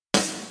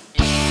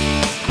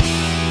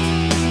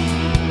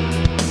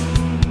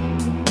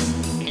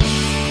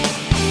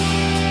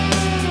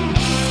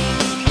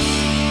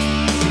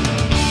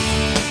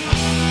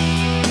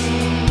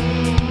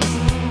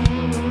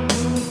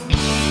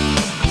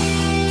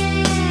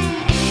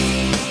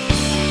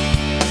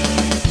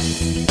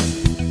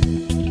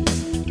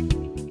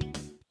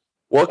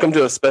Welcome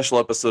to a special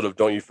episode of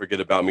Don't You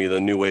Forget About Me,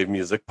 the New Wave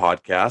Music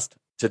Podcast.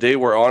 Today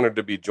we're honored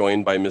to be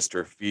joined by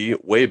Mr. Fee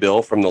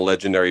Waybill from the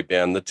legendary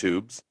band The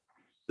Tubes.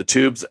 The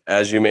Tubes,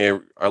 as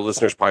our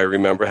listeners probably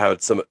remember,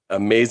 had some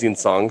amazing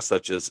songs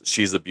such as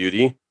She's a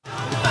Beauty.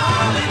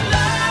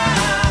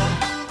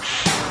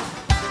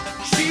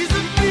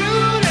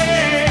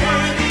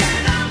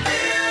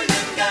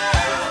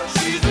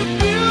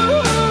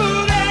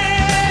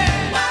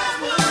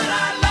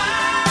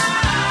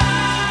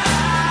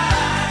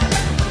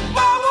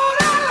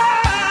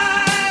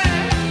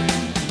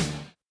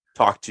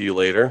 Talk to You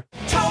Later.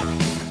 Talk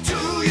to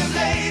you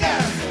later.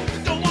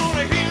 Don't want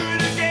to hear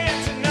it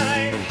again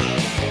tonight.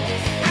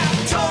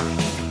 I'll talk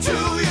to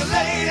you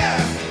later.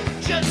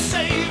 Just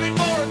save it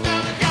for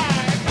another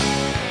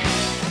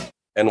guy.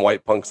 And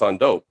White Punks on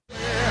Dope.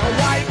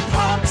 White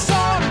punks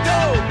on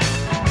dope.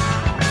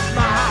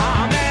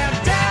 Mom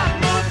and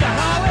dad moved to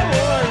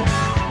Hollywood.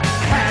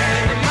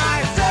 Hang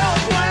myself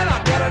when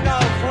I get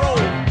enough rope.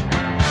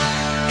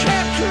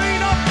 Can't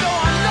clean up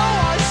though I know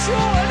I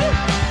should.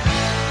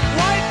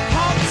 White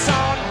punks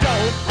on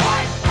dope.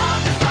 White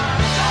punks on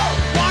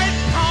dope. White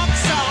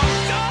punks on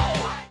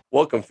dope.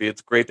 Welcome, Fee.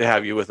 It's great to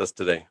have you with us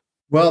today.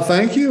 Well,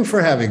 thank you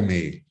for having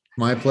me.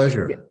 My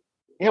pleasure.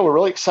 Yeah, we're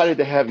really excited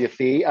to have you,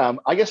 Fee.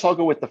 I guess I'll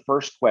go with the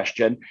first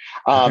question.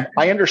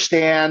 I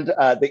understand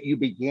that you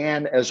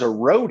began as a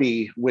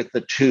roadie with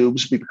the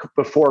Tubes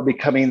before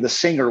becoming the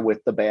singer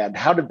with the band.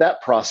 How did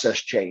that process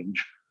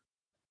change?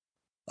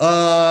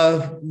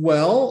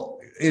 Well,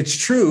 it's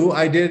true.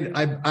 I did.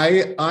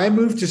 I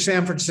moved to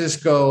San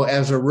Francisco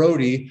as a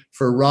roadie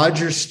for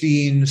Roger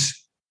Steen's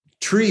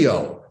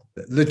trio.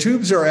 The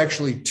Tubes are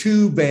actually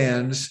two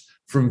bands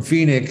from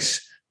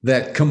Phoenix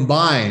that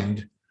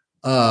combined.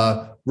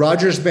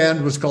 Roger's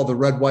band was called the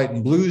Red, White,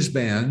 and Blues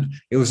Band.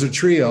 It was a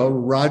trio,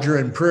 Roger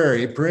and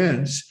Prairie,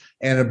 Prince,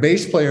 and a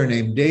bass player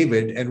named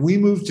David. And we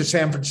moved to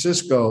San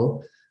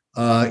Francisco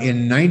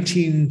in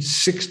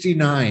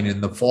 1969,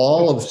 in the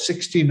fall of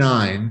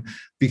 69,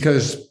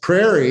 because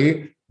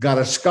Prairie got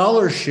a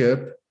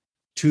scholarship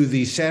to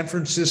the San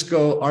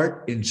Francisco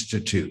Art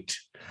Institute.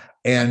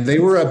 And they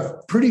were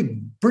a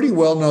pretty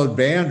well-known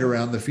band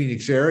around the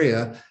Phoenix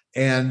area.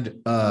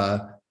 And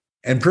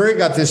Prairie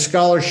got this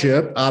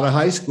scholarship out of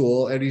high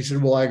school, and he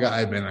said, "Well, I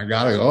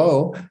gotta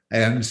go."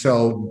 And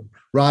so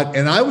Rod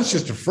and I was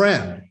just a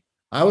friend.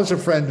 I was a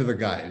friend of the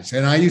guys,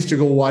 and I used to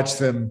go watch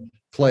them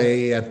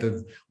play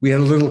we had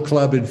a little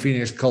club in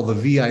Phoenix called the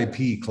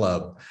VIP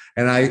Club,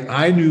 and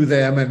I knew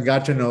them and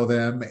got to know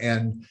them,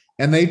 and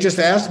they just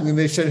asked me, and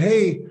they said,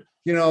 "Hey,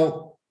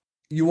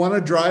 you want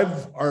to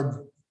drive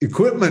our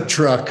equipment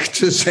truck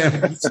to San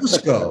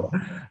Francisco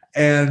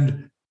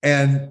and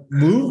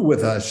move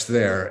with us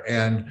there?"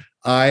 And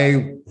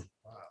I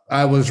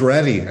was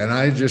ready, and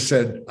I just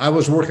said, I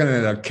was working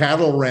at a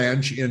cattle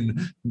ranch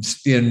in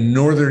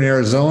northern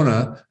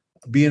Arizona,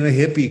 being a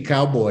hippie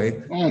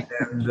cowboy, and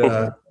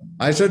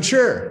I said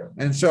sure,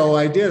 and so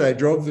I did. I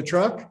drove the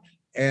truck,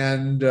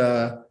 and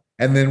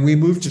then we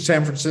moved to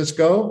San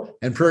Francisco,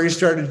 and Prairie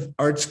started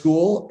art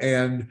school,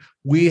 and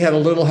we had a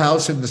little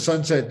house in the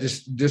Sunset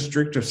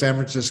District of San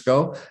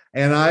Francisco,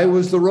 and I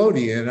was the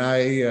roadie, and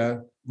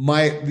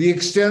the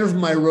extent of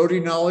my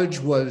roadie knowledge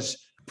was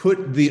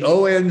put the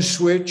ON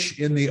switch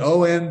in the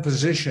ON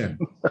position.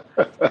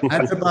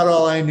 That's about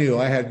all I knew.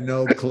 I had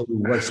no clue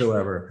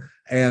whatsoever.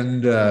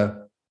 And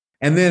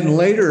then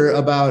later,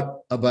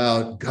 about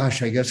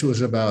gosh, I guess it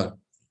was about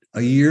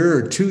a year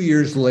or 2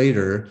 years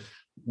later,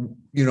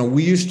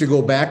 we used to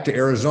go back to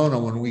Arizona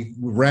when we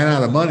ran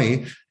out of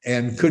money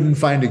and couldn't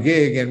find a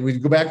gig, and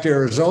we'd go back to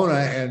Arizona,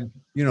 and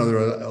there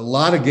were a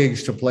lot of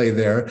gigs to play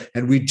there.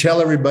 And we'd tell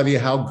everybody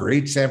how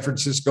great San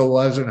Francisco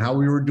was and how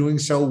we were doing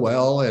so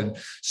well. And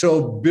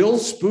so Bill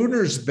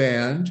Spooner's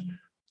band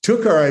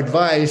took our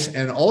advice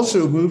and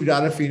also moved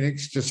out of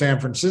Phoenix to San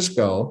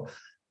Francisco.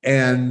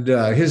 And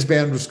his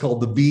band was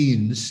called The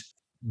Beans.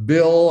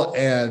 Bill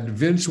and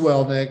Vince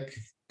Welnick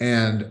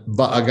and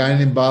a guy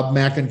named Bob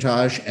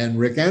McIntosh and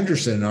Rick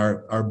Anderson,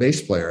 our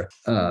bass player.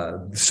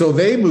 So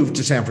they moved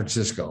to San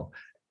Francisco.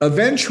 Not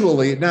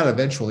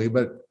eventually,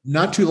 but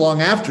not too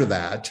long after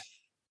that,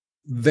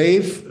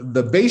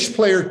 the bass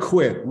player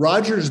quit.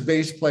 Roger's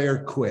bass player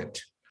quit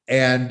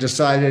and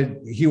decided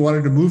he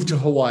wanted to move to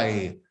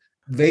Hawaii.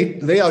 They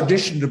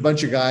auditioned a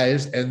bunch of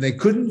guys, and they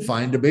couldn't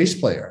find a bass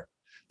player.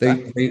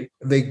 I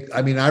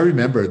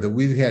remember that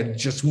we had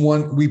just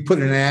one. We put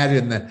an ad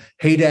in the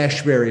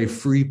Haight-Ashbury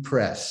Free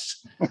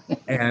Press,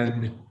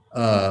 and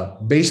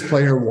bass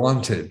player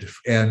wanted,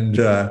 and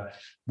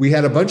we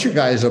had a bunch of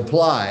guys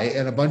apply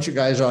and a bunch of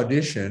guys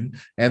audition,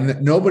 and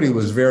nobody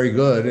was very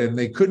good, and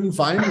they couldn't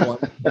find one.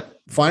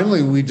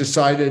 Finally, we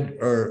decided,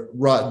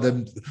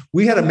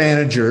 we had a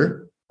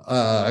manager,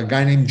 a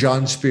guy named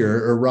John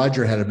Spear, or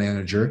Roger had a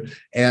manager,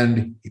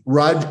 and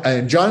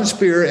John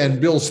Spear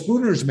and Bill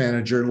Spooner's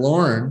manager,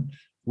 Lauren,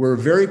 were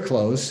very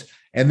close,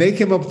 and they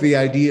came up with the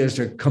idea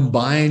to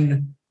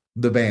combine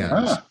the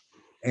bands.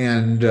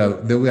 And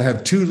then we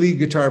have two lead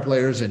guitar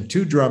players and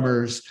two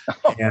drummers,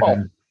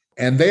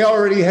 and they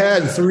already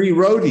had three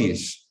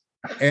roadies.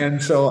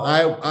 And so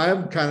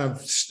I'm kind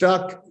of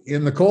stuck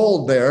in the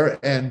cold there.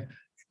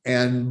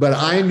 But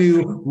I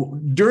knew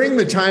during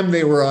the time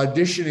they were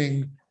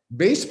auditioning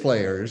bass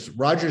players,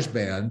 Roger's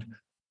band,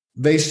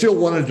 they still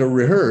wanted to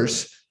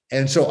rehearse.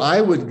 And so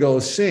I would go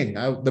sing.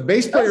 The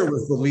bass player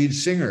was the lead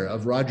singer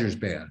of Roger's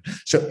band.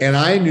 So, and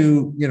I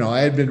knew, I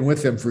had been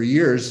with them for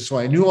years, so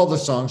I knew all the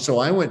songs. So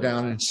I went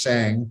down and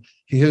sang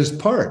his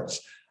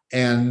parts.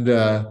 And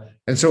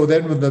so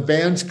then when the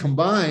bands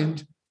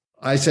combined,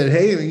 I said,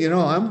 hey,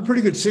 I'm a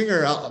pretty good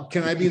singer.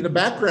 Can I be the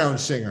background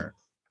singer?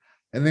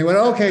 And they went,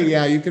 okay,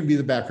 yeah, you can be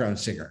the background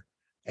singer.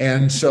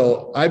 And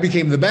so I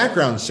became the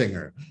background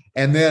singer.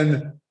 And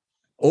then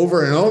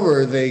over and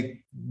over, they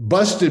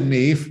busted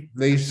me.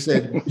 They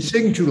said,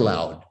 sing too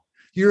loud.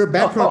 You're a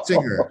background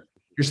singer.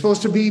 You're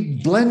supposed to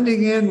be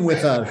blending in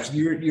with us.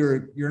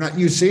 You're not,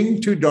 you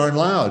sing too darn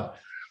loud.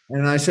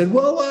 And I said,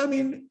 well,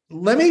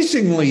 let me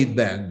sing lead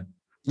then.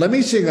 Let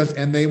me sing us.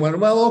 And they went,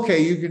 well, okay,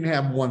 you can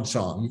have one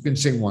song. You can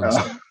sing one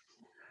song.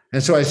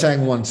 And so I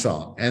sang one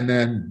song. And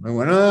then I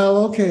went,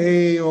 oh,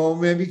 okay, well,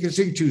 maybe you can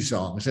sing two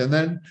songs. And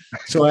then,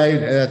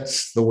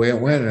 that's the way it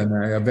went. And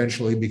I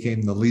eventually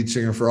became the lead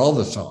singer for all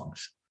the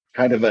songs.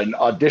 Kind of an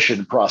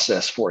audition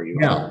process for you.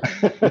 Yeah.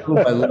 Little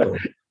by little.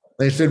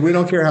 They said, we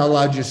don't care how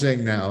loud you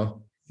sing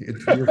now.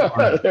 You're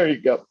fine. There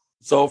you go.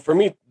 So for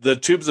me, the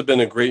Tubes have been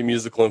a great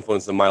musical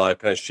influence in my life,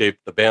 kind of shaped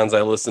the bands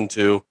I listen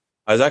to.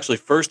 I was actually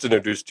first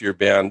introduced to your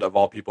band, of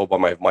all people,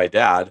 by my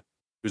dad,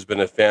 who's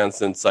been a fan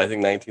since, I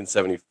think,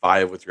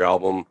 1975 with your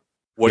album,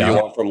 What Do You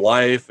Want From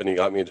Life? And he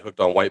got me hooked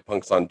on White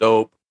Punks on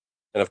Dope.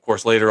 And, of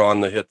course, later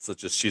on, the hits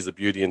such as She's a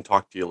Beauty and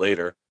Talk to You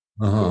Later.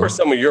 Uh-huh. Who are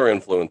some of your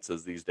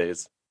influences these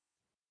days?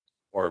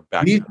 Or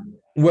back then?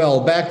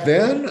 Well, back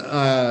then,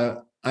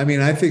 I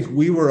think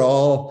we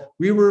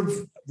were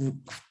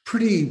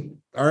pretty,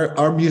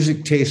 our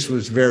music taste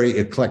was very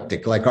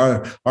eclectic. Like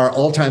our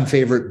all-time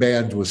favorite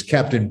band was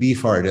Captain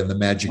Beefheart and the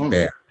Magic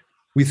Band.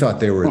 We thought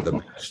they were the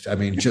best.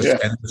 And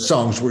the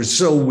songs were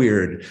so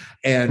weird.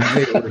 And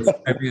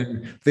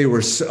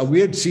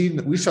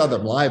we saw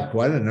them live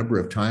quite a number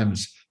of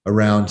times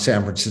around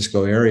San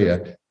Francisco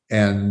area.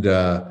 And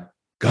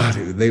God,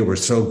 they were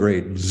so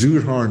great.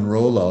 Zuthorn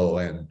Rollo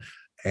and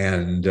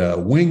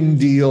Wing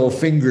Deal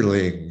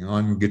Fingerling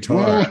on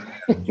guitar.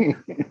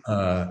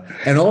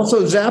 And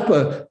also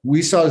Zappa.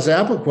 We saw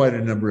Zappa quite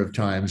a number of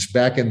times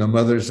back in the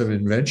Mothers of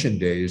Invention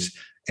days.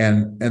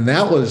 And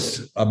that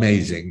was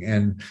amazing.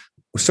 And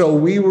so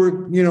we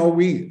were,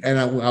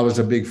 I was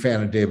a big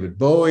fan of David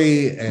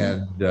Bowie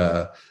and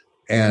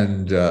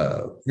obviously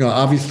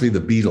the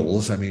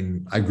Beatles.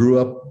 I grew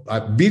up,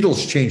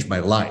 Beatles changed my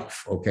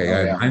life. Okay.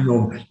 Oh, yeah. I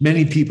know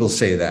many people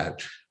say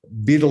that.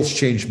 Beatles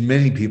changed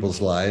many people's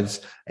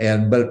lives.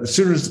 But as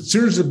soon as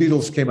the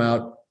Beatles came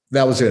out,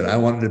 that was it. I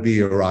wanted to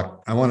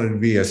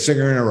be a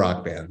singer in a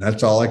rock band.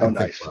 That's all I could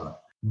think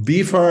about.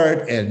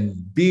 Beefheart and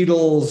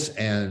Beatles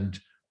and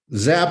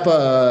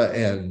Zappa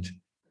and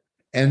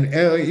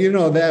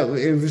that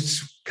it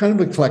was kind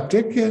of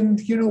eclectic. And,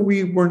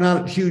 we were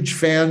not huge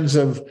fans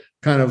of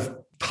kind of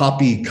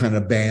poppy kind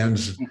of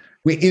bands.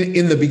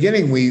 In the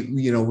beginning,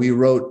 we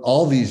wrote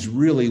all these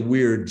really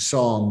weird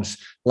songs,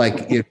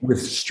 like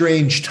with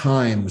Strange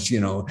Times,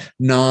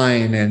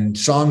 9 and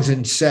Songs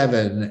in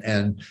 7,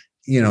 and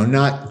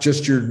not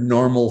just your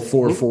normal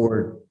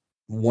 4/4,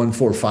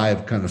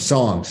 1/4/5 kind of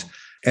songs.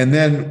 And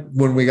then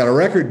when we got a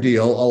record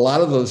deal, a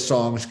lot of those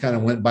songs kind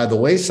of went by the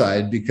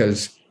wayside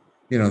because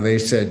they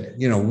said,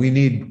 we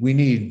need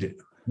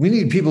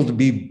people to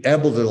be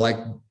able to like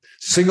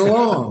sing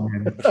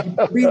along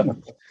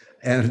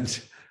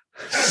and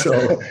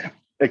so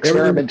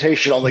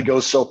experimentation only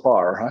goes so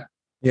far, huh?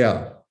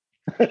 Yeah.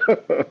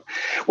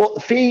 Well,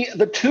 Fee,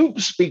 the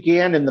Tubes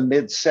began in the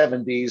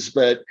mid-'70s,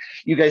 but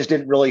you guys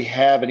didn't really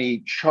have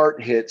any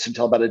chart hits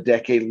until about a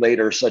decade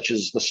later, such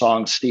as the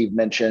song Steve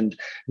mentioned,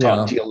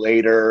 Talk to You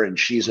Later and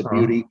She's a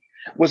Beauty.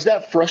 Was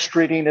that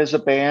frustrating as a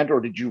band,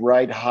 or did you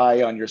ride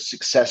high on your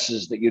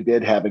successes that you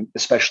did have,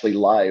 especially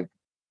live?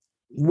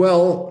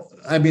 Well,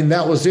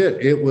 that was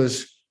it. It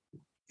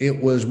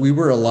was, we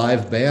were a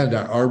live band.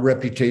 Our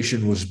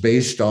reputation was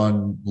based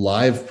on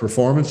live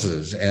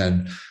performances,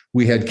 and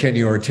we had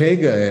Kenny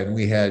Ortega and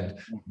we had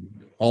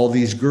all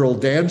these girl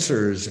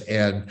dancers,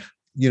 and,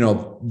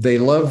 they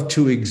loved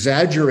to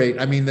exaggerate.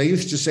 They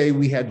used to say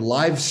we had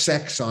live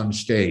sex on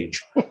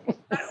stage.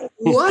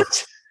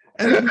 What?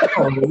 And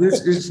no,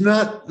 this is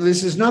not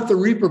the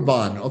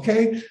Reeperbahn.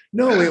 Okay.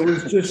 No, it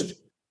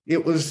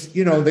was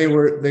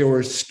they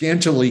were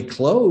scantily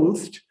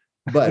clothed,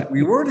 but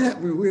we weren't,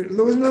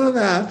 there was none of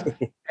that.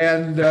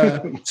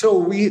 And so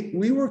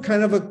we were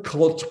kind of a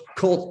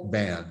cult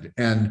band,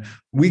 and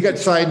we got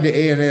signed to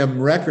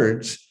A&M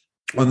Records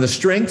on the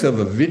strength of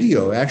a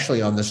video,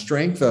 actually on the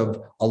strength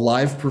of a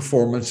live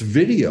performance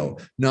video,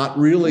 not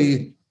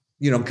really,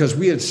 because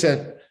we had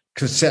sent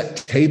cassette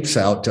tapes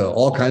out to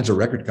all kinds of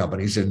record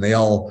companies and they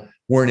all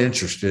weren't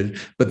interested.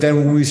 But then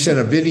when we sent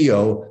a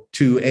video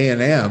to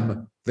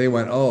A&M, they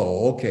went,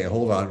 oh, okay,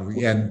 hold on.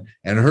 And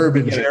Herb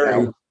and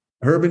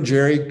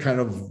Jerry kind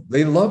of,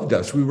 they loved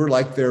us. We were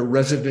like their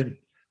resident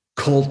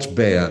cult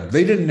band.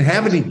 They didn't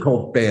have any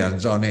cult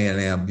bands on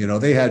A&M. You know,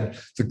 they had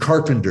the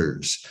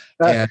Carpenters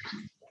and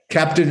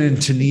Captain and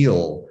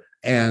Tennille,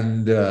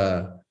 and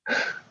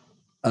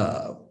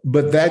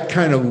but that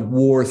kind of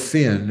wore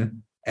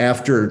thin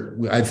after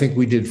I think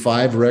we did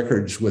 5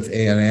 records with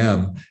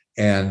A&M,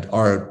 and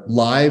our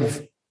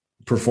live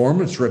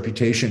performance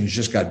reputation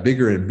just got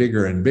bigger and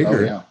bigger and bigger.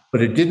 Oh, yeah.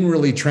 But it didn't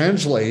really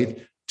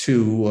translate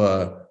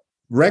to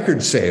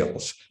record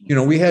sales. You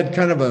know, we had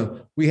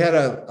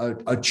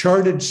a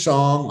charted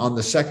song on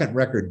the second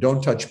record,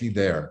 Don't Touch Me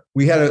There.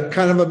 We had a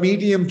kind of a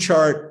medium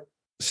chart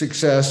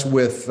success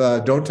with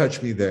Don't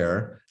Touch Me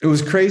There. It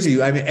was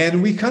crazy. I mean,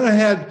 and we kind of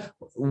had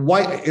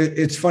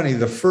it's funny.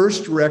 The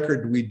first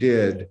record we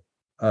did,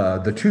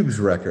 the Tubes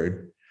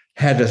record,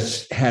 had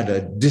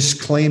a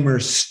disclaimer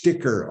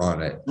sticker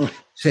on it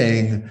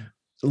saying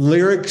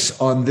lyrics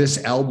on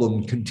this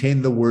album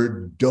contain the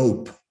word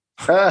dope.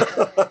 And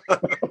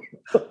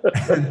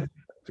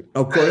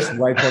of course,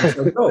 White Punks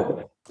are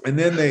dope. And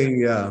then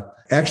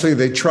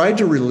they tried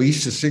to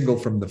release a single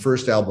from the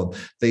first album.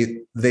 They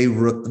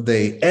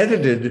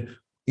edited,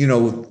 you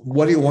know,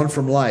 What Do You Want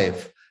from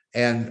Life?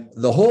 And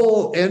the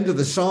whole end of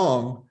the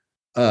song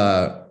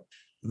about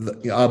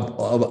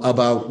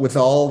with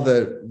all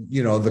the,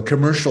 you know, the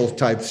commercial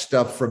type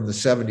stuff from the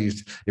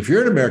 70s. If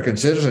you're an American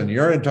citizen,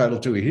 you're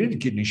entitled to a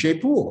heated kidney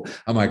shaped pool,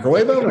 a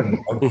microwave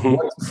oven,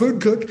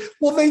 food cook.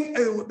 Well,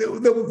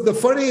 the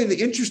funny and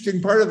the interesting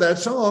part of that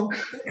song,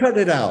 they cut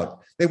it out.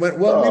 They went,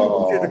 well, we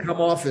want you to come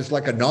off as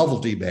like a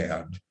novelty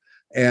band,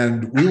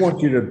 and we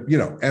want you to, you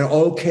know, and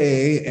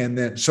okay. And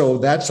then, so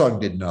that song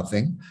did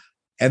nothing.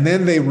 And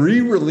then they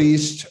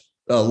re-released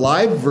a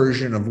live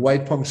version of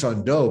White Punks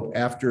on Dope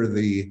after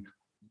the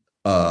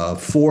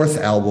fourth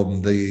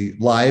album, the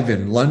Live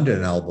in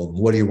London album,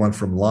 What Do You Want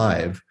from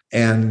Live?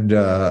 And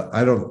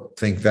I don't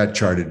think that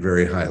charted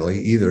very highly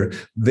either.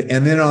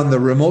 And then on the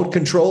Remote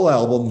Control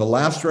album, the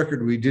last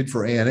record we did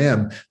for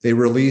A&M, they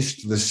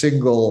released the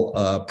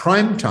single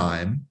Prime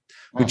Time,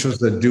 which was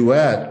the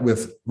duet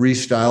with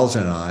Rhys Styles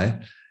and I.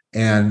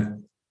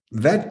 And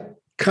that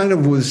kind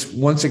of was,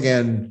 once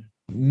again,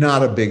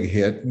 not a big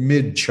hit,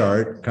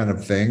 mid-chart kind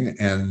of thing.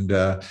 And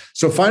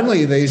so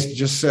finally they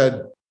just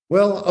said,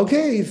 well,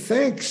 okay,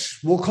 thanks,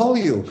 we'll call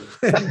you.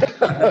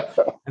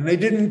 And they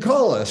didn't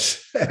call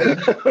us.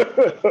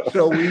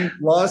 So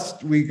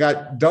we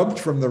got dumped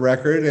from the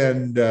record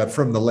and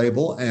from the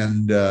label.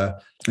 And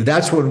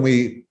that's when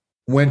we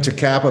went to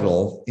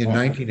Capitol in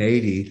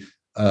 1980.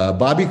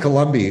 Bobby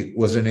Colomby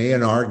was an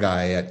A&R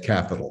guy at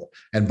Capitol.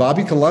 And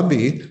Bobby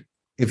Colomby,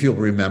 if you'll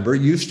remember,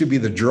 used to be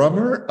the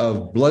drummer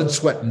of Blood,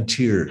 Sweat, and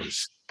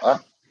Tears.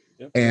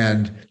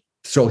 And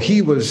so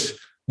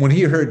when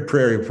he heard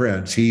Prairie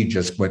Prince, he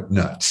just went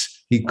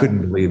nuts. He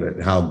couldn't believe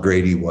it, how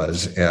great he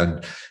was.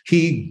 And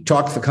he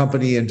talked the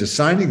company into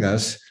signing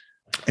us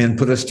and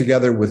put us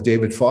together with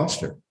David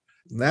Foster.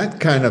 That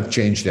kind of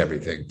changed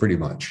everything pretty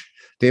much.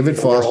 David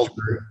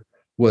Foster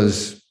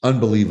was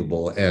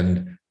unbelievable.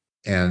 And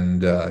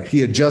he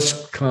had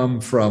just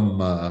come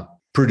from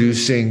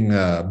producing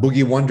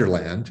Boogie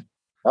Wonderland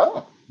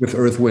with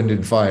Earth, Wind,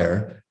 and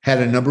Fire, had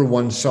a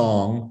 #1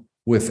 song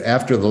with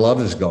After the Love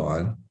Is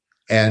Gone.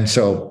 And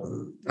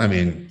so, I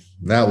mean,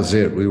 that was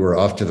it. We were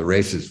off to the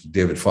races with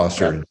David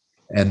Foster. Yeah.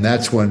 And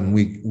that's when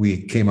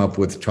we came up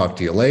with Talk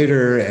to You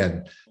Later,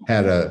 and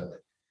had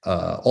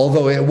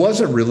although it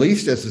wasn't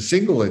released as a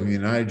single in the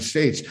United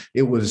States,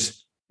 it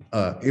was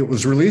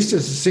released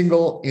as a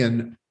single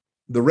in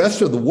the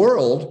rest of the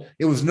world.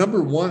 It was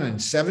 #1 in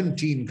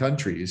 17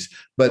 countries.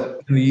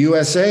 But in the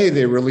USA,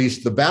 they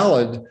released the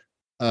ballad,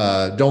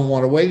 Don't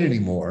Want to Wait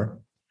Anymore.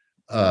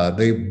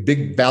 The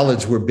big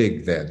ballads were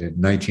big then in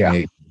 1980.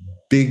 Yeah.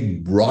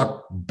 Big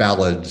rock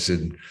ballads,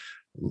 and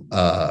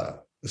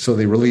so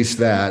they released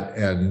that,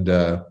 and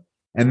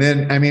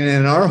then, I mean,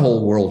 and our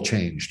whole world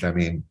changed. I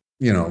mean,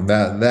 you know,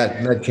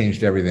 that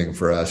changed everything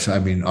for us. I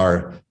mean,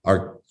 our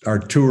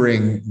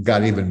touring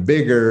got even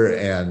bigger,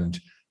 and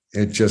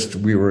it just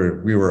we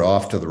were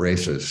off to the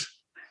races.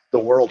 The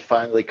world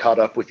finally caught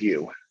up with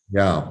you.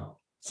 Yeah.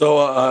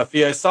 So,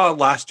 Fee, I saw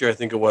last year, I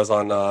think it was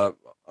on a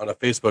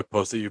Facebook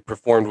post, that you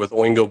performed with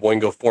Oingo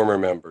Boingo former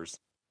members.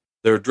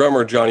 Their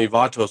drummer, Johnny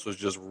Vatos, was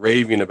just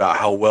raving about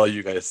how well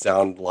you guys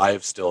sound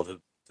live still to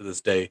this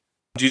day.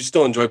 Do you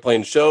still enjoy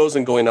playing shows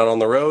and going out on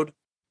the road?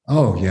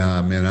 Oh, yeah.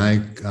 I mean,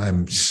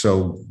 I'm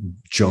so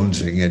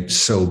jonesing it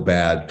so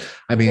bad.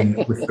 I mean,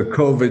 with the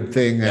COVID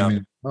thing,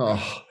 yeah.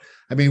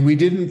 I mean, we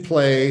didn't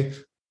play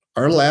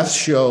our last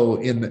show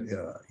in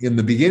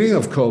the beginning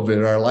of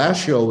COVID. Our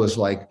last show was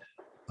like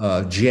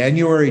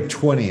January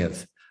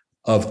 20th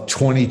of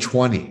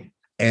 2020.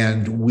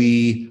 And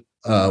we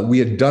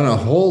had done a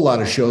whole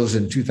lot of shows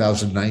in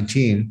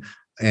 2019,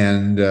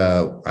 and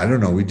I don't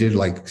know, we did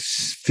like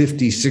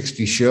 50,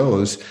 60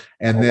 shows,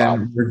 and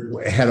then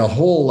we had a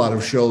whole lot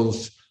of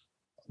shows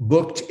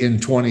booked in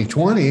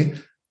 2020,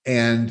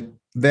 and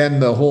then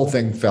the whole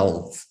thing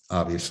fell,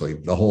 obviously.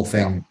 The whole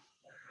thing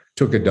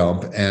took a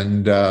dump,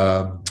 and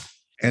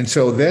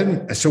so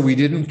we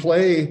didn't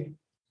play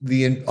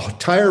the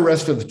entire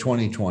rest of the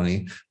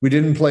 2020. We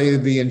didn't play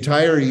the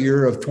entire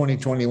year of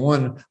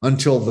 2021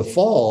 until the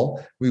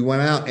fall. We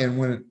went out, and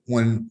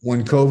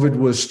when COVID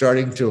was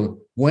starting to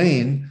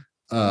wane,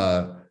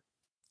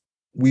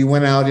 we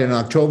went out in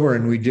October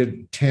and we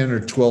did 10 or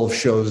 12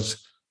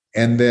 shows,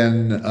 and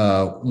then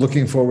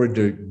looking forward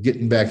to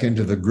getting back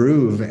into the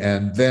groove.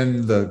 And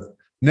then the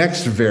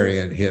next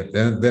variant hit.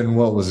 Then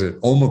what was it?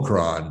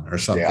 Omicron or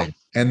something. Yeah.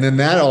 And then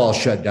that all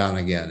shut down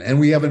again. And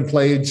we haven't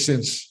played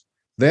since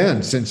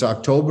then, since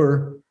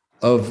October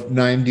of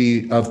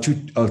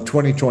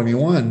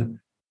 2021.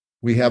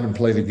 We haven't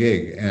played a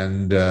gig.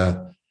 And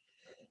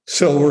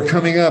so we're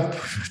coming up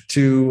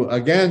to,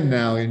 again,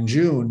 now in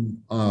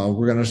June,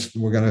 we're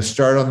gonna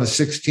start on the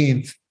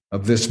 16th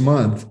of this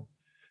month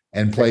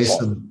and play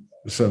some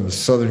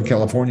Southern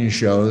California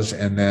shows.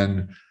 And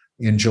then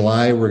in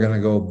July, we're going to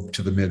go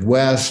to the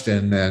Midwest.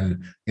 And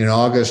then in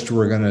August,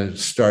 we're going to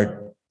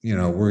start,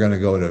 we're going to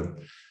go to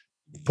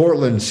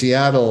Portland,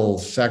 Seattle,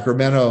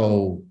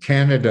 Sacramento,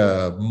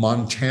 Canada,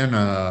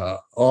 Montana,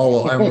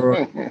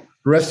 the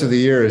rest of the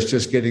year is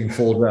just getting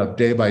filled up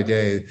day by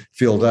day,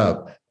 filled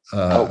up.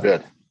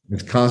 Good.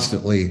 It's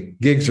constantly,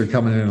 gigs are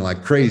coming in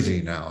like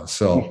crazy now.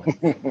 So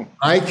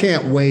I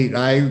can't wait.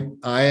 I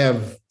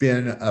have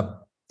been a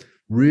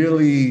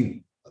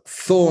really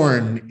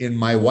thorn in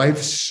my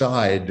wife's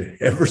side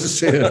ever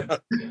since,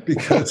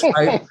 because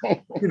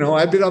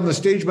I've been on the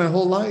stage my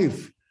whole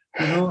life.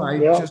 I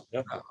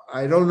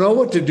don't know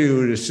what to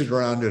do to sit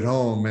around at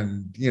home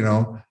and,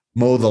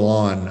 mow the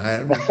lawn.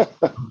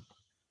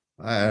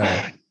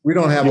 We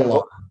don't have a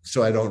lawn,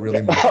 so I don't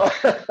really mow.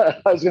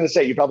 I was going to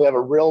say, you probably have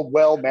a real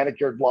well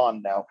manicured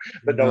lawn now,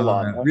 but no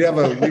lawn. We don't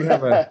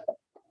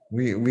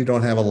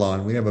have a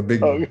lawn. We have a big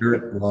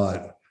dirt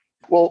lawn.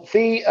 Well,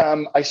 Fee,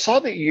 I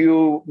saw that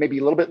you maybe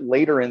a little bit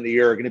later in the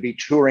year are going to be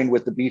touring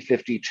with the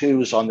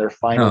B-52s on their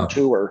final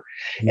tour.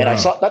 And I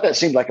thought that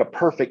seemed like a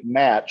perfect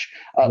match.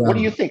 What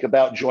do you think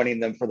about joining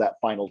them for that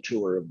final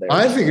tour of theirs?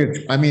 I think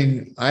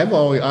I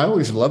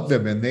always loved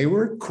them, and they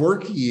were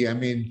quirky.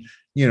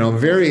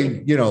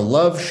 Very,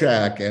 Love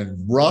Shack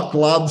and Rock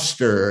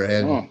Lobster.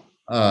 And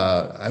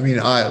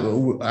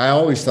I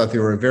always thought they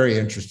were a very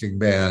interesting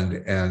band.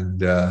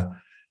 And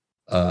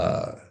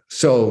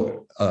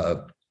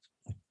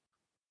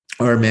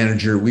our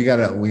manager, we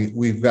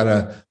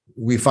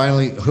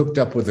finally hooked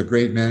up with a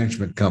great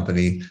management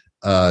company,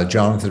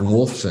 Jonathan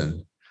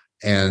Wolfson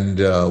and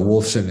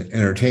Wolfson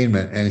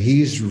Entertainment. And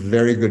he's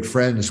very good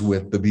friends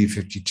with the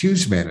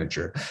B-52's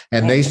manager.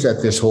 And they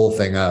set this whole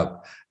thing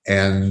up.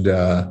 And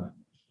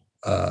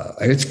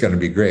it's going to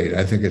be great.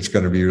 I think it's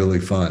going to be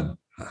really fun.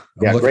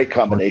 Great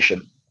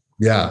combination.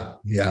 Yeah.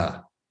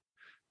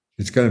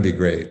 It's going to be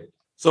great.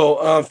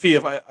 So, Fee,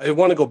 if I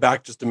want to go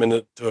back just a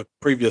minute to a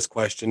previous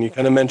question. You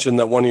kind of mentioned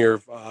that one of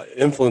your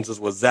influences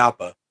was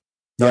Zappa.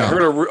 Now,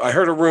 I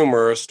heard a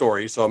rumor, a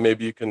story, so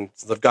maybe you can,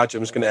 since I've got you,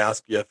 I'm just going to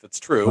ask you if it's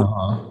true.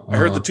 I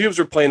heard the Tubes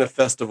were playing a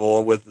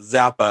festival with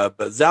Zappa,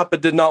 but Zappa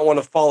did not want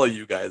to follow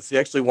you guys. He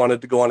actually wanted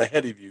to go on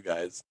ahead of you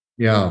guys.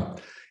 Yeah.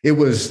 It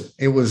was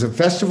a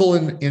festival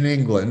in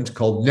England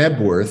called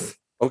Nebworth.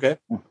 Okay.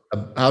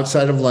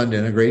 Outside of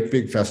London, a great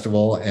big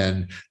festival.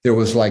 And there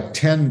was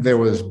there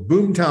was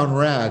Boomtown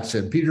Rats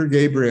and Peter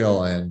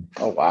Gabriel and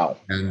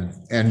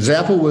and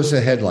Zappa was the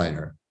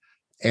headliner.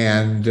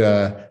 And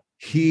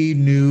he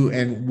knew,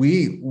 and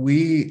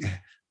we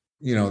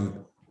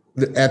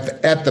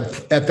at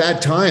that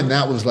time,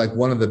 that was like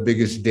one of the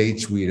biggest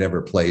dates we'd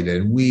ever played.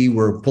 And we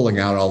were pulling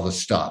out all the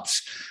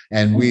stops,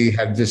 and we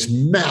had this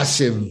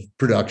massive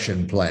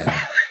production plan.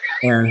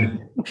 And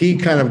he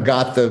kind of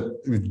got the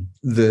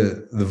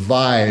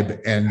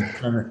vibe and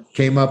kind of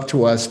came up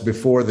to us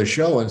before the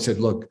show and said,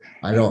 "Look,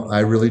 I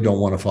really don't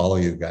want to follow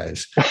you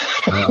guys.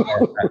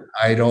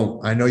 I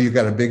know you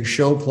got a big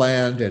show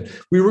planned, and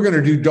we were going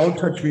to do Don't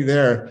Touch Me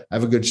There. I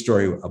have a good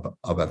story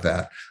about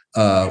that.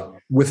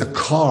 With a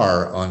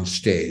car on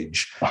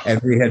stage,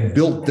 and we had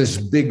built this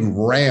big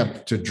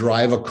ramp to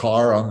drive a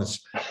car on this."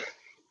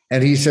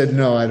 And he said,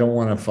 "No, I don't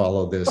want to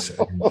follow this.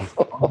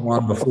 I'm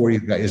on before you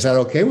guys. Is that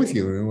okay with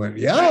you?" And we went,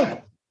 yeah,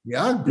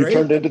 great. You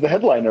turned into the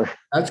headliner.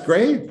 That's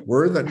great.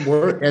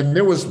 And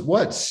there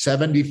was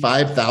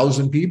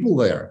 75,000 people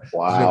there.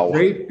 Wow. It was a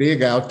great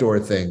big outdoor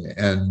thing.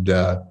 And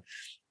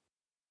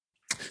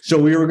so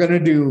we were going to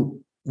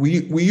do,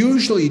 we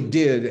usually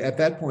did at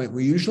that point,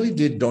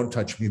 Don't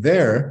Touch Me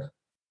There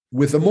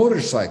with a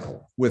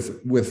motorcycle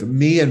with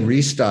me and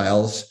Ree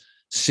Styles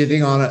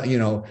sitting on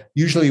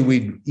usually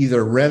we'd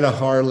either rent a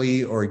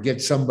Harley or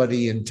get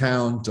somebody in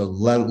town to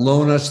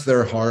loan us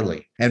their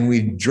Harley. And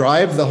we'd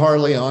drive the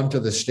Harley onto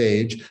the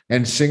stage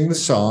and sing the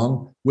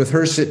song with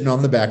her sitting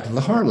on the back of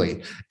the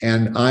Harley.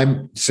 And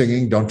I'm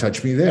singing Don't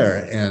Touch Me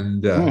There.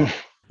 And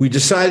we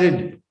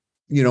decided,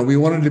 we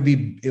wanted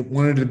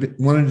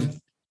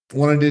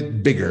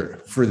it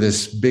bigger for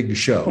this big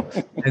show.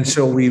 And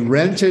so we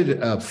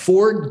rented a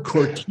Ford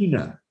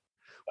Cortina,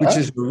 which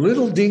is a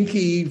little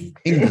dinky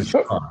English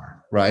car.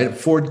 Right,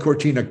 Ford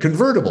Cortina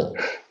convertible.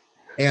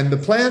 And the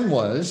plan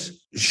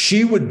was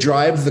she would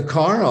drive the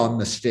car on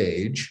the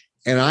stage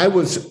and I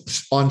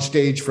was on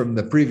stage from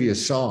the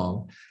previous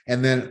song.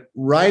 And then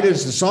right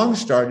as the song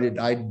started,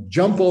 I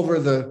jump over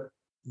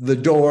the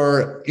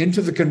door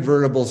into the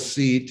convertible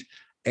seat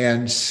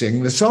and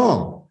sing the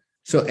song.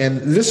 So, and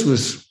this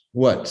was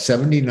what,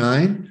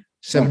 79,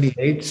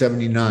 78,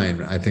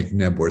 79, I think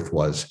Nebworth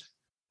was.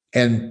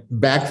 And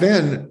back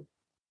then,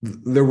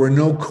 there were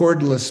no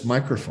cordless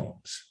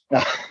microphones.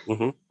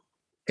 Mm-hmm.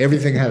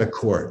 Everything had a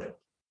cord.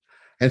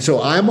 And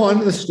so I'm on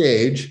the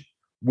stage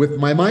with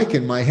my mic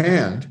in my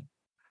hand,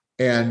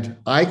 and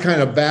I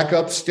kind of back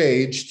up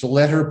stage to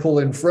let her pull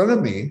in front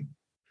of me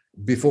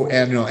before,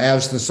 and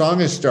as the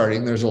song is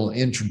starting, there's an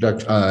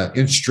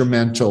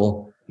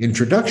instrumental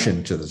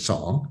introduction to the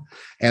song.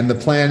 And the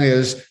plan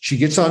is she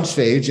gets on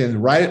stage,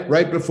 and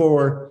right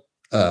before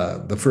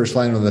the first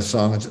line of the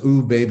song, it's,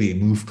 "Ooh, baby,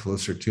 move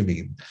closer to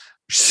me."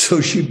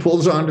 So she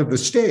pulls onto the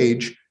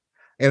stage,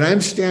 and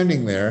I'm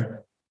standing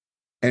there,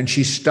 and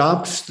she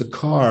stops the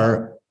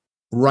car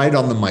right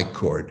on the mic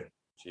cord.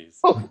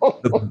 Jeez.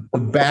 The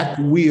back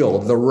wheel,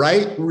 the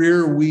right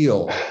rear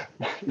wheel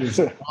is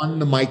on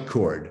the mic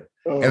cord.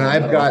 And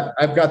I've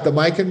got the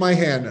mic in my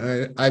hand,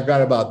 and I've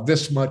got about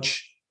this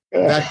much.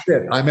 That's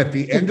it. I'm at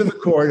the end of the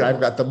cord. I've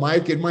got the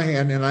mic in my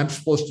hand, and I'm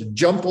supposed to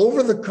jump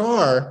over the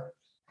door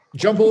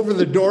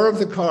of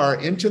the car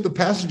into the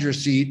passenger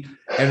seat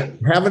and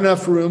have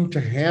enough room to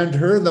hand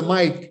her the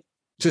mic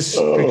she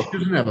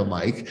doesn't have a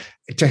mic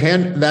to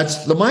hand.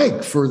 That's the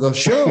mic for the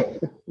show.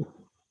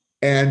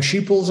 And she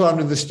pulls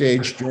onto the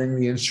stage during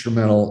the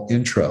instrumental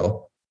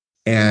intro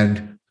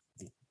and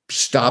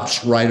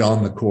stops right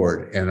on the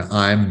cord. And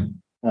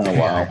I'm,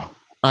 wow.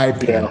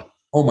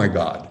 Oh my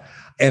God.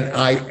 And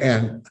I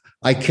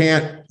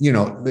can't,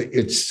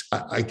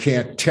 I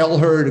can't tell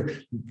her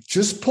to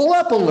just pull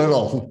up a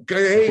little.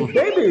 Hey,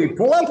 baby,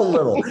 pull up a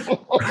little.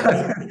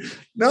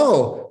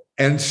 No.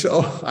 And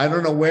so I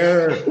don't know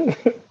where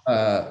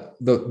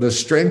the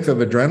strength of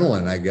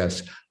adrenaline, I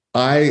guess.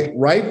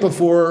 Right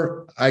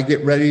before I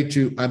get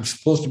ready I'm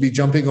supposed to be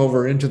jumping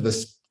over into the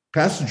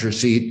passenger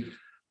seat,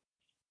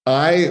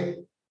 I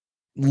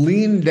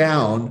lean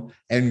down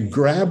and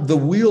grab the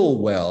wheel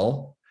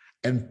well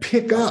and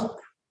pick up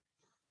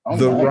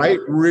the right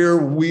rear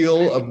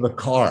wheel of the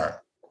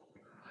car.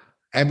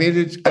 I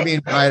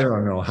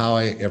don't know how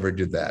I ever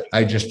did that.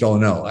 I just don't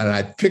know. And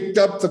I picked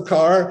up the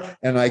car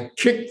and I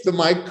kicked the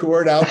mic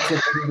cord out from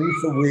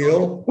underneath the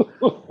wheel,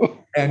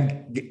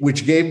 and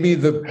which gave me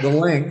the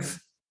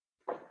length.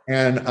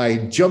 And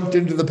I jumped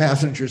into the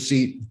passenger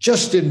seat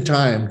just in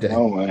time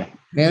to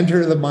hand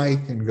her the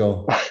mic and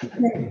go.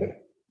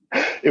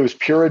 It was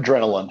pure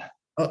adrenaline.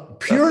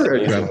 Pure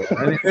adrenaline.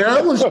 I mean, and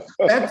I was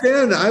back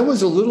then. I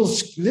was a little.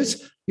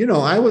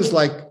 I was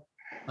like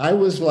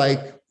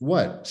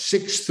what,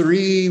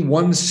 6'3",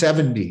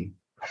 170.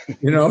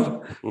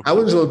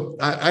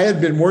 I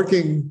had been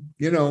working,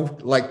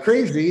 like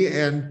crazy,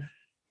 and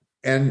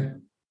I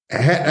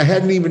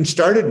hadn't even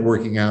started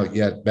working out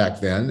yet back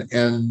then,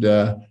 and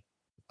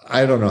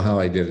I don't know how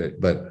I did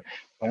it, but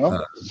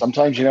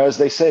sometimes, as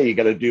they say, you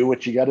got to do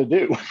what you got to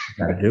do.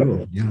 Got to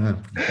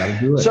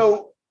do it.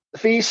 So,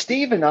 Fee,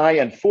 Steve and I,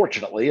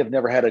 unfortunately, have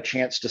never had a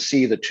chance to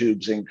see the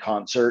Tubes in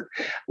concert.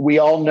 We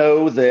all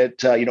know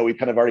that, we've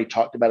kind of already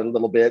talked about it a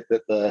little bit,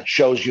 that the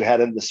shows you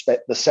had in the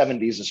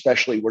 70s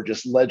especially were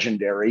just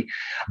legendary.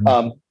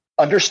 Mm-hmm.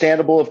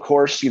 Understandable, of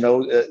course,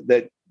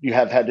 that you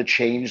have had to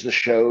change the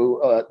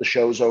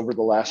shows over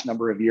the last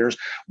number of years.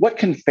 What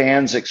can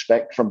fans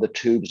expect from the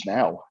Tubes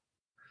now?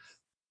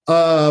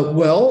 Our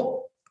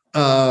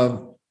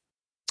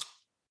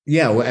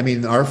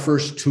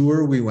first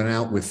tour, we went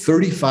out with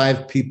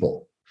 35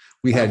 people.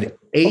 We had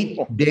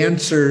 8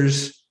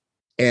 dancers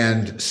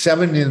and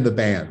 7 in the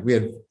band. We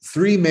had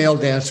 3 male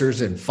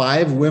dancers and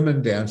 5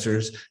 women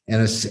dancers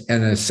and a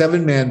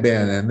 7-man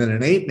band, and then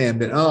an 8-man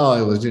band. Oh,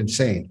 it was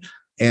insane.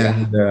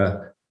 And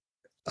all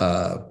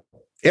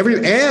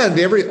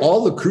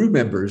the crew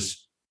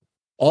members,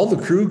 all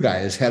the crew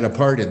guys had a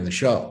part in the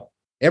show.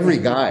 Every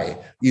guy,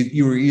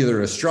 you were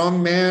either a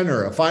strong man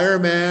or a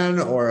fireman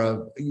or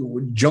a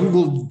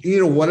jungle,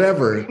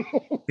 whatever.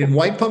 In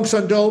White Punks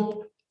on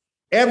Dope,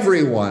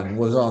 everyone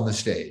was on the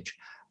stage.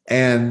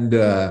 And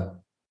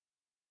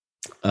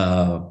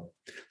so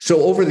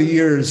over the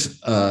years,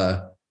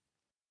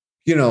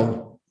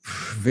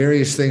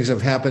 various things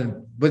have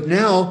happened. But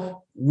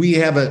now we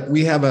have a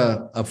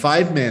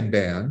 5-man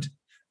band.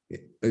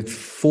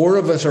 4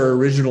 of us are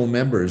original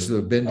members that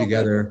have been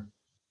together.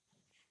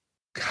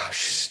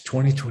 Gosh,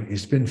 2020,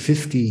 it's been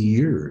 50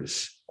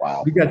 years.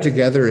 Wow. We got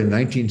together in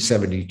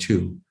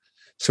 1972.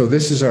 So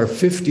this is our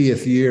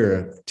 50th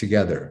year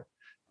together.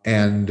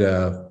 And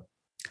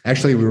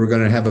actually, we were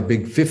going to have a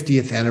big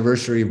 50th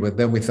anniversary, but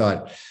then we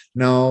thought,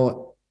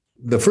 no,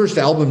 the first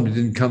album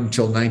didn't come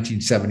till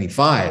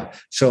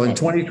 1975. So in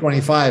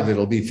 2025,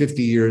 it'll be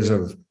 50 years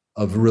of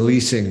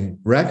releasing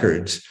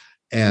records.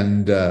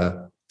 And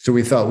so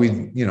we thought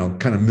we'd,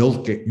 kind of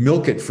milk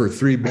it for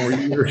 3 more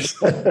years.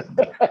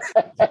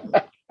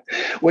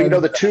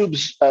 Well,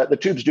 the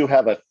Tubes do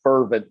have a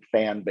fervent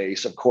fan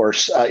base, of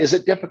course. Is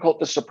it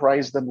difficult to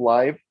surprise them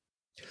live?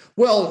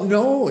 Well,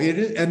 no, it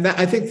is, and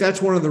I think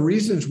that's one of the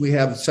reasons we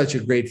have such a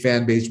great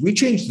fan base. We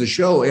change the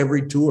show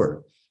every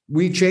tour.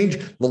 We change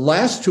the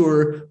last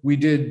tour. We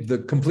did the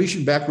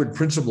Completion Backward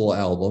Principle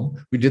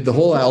album. We did the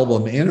whole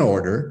album in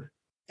order,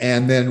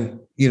 and then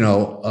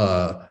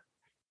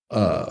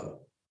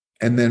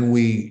and then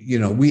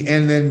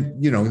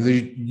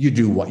you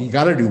do what you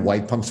got to do.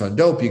 White Punks on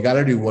Dope. You got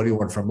to do What Do You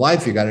Want from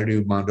Life. You got to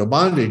do Mondo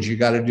Bondage. You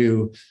got to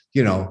do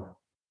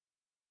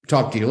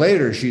Talk to You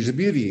Later. She's a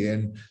Beauty.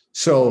 And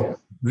so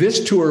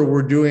this tour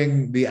we're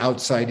doing the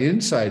Outside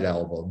Inside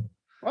album.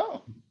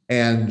 Wow.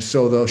 And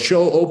so the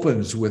show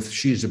opens with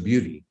She's a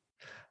Beauty.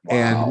 Wow.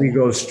 And we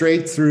go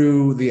straight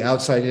through the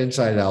Outside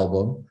Inside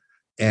album,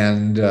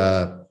 and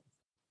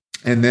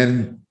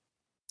then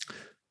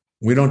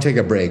we don't take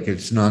a break.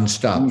 It's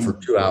nonstop for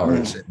 2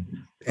 hours.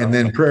 And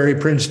then Prairie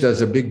Prince does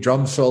a big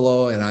drum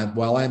solo, and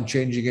while I'm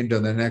changing into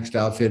the next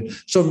outfit.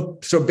 So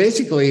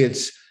basically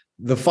it's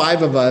the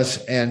five of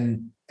us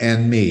and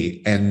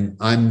me, and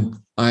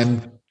I'm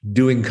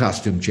doing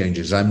costume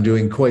changes. I'm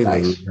doing Quaalude,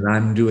 nice. And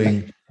I'm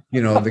doing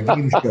the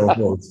game show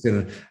host,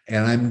 and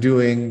I'm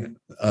doing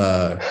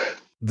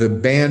the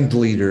band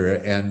leader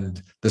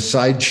and the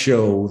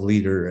sideshow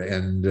leader,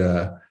 and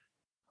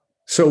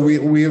so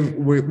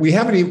we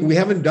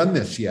haven't done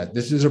this yet.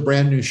 This is a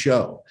brand new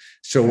show.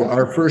 So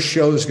our first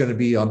show is going to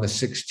be on the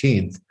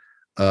 16th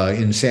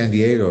in San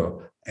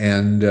Diego,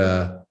 and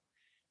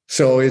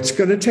so it's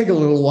going to take a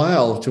little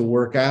while to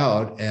work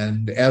out.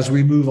 And as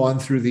we move on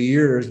through the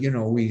years,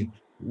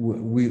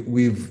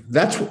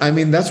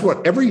 that's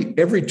what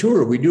every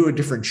tour we do a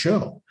different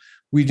show.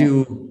 We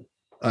do.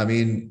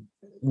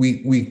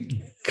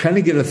 We kind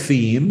of get a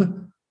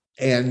theme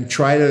and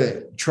try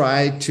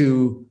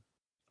to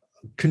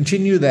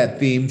continue that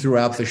theme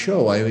throughout the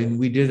show. I mean,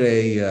 we did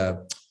a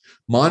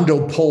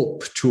Mondo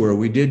Pulp tour.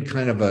 We did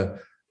kind of a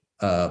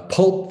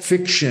Pulp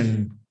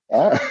Fiction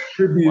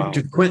tribute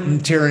to Quentin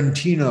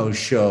Tarantino's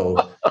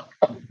show.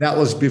 That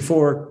was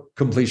before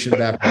Completion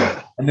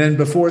Backward. And then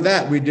before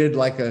that, we did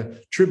like a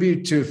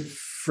tribute to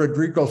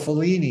Federico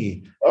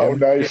Fellini. Oh,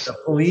 nice. A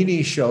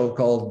Fellini show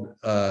called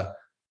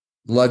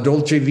La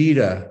Dolce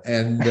Vita.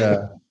 And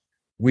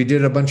we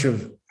did a bunch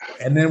of,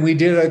 and then we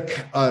did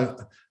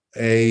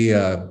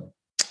a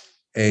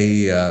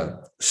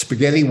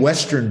spaghetti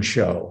Western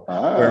show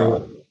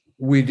where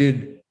we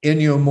did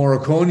Ennio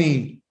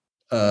Morricone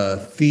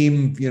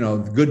theme,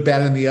 Good,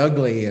 Bad, and the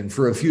Ugly, and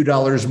For a Few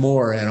Dollars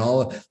More, and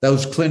all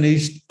those Clint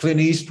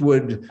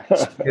Eastwood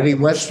spaghetti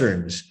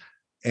Westerns.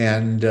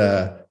 And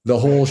the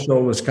whole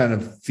show was kind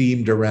of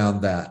themed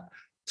around that.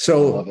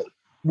 So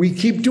we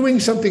keep doing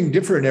something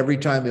different every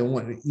time.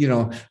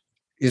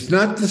 It's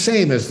not the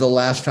same as the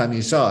last time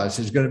you saw us.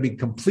 It's going to be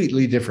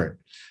completely different.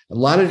 A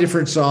lot of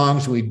different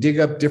songs. We dig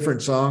up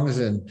different songs,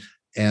 and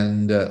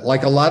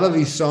like a lot of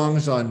these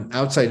songs on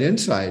Outside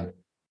Inside,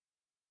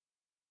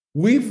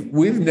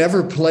 we've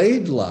never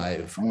played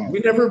live. We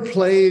never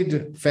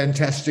played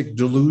Fantastic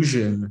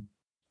Delusion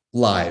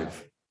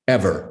live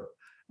ever,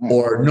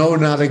 or No,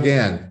 Not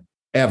Again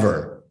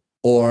ever,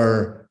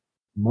 or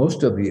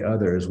most of the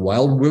others.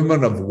 Wild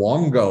Women of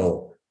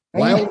Wongo,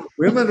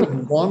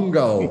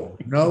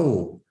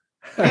 no.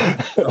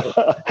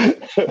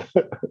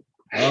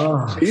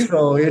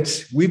 So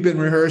we've been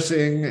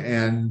rehearsing,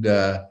 and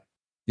I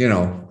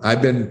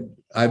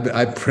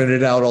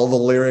printed out all the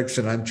lyrics,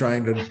 and I'm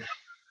trying.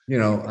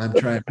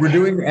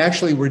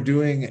 We're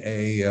doing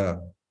a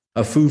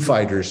Foo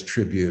Fighters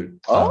tribute.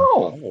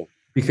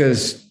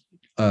 Because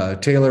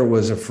Taylor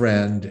was a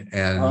friend,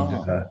 and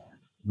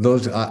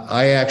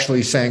I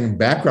actually sang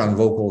background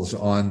vocals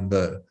on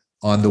the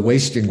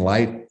Wasting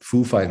Light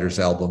Foo Fighters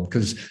album,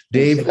 because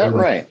Dave. Is that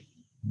right?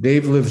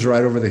 Dave lives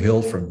right over the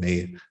hill from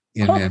me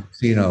in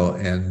Mendocino,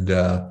 and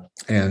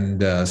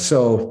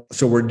so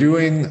we're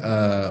doing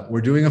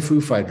a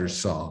Foo Fighters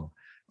song,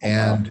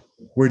 and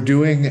we're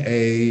doing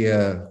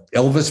a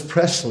Elvis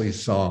Presley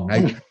song.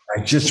 I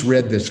just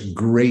read this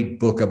great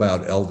book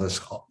about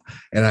Elvis,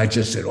 and I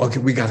just said, okay,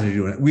 we got to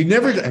do it. We've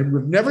never done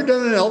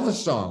an Elvis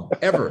song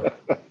ever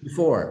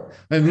before,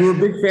 and we were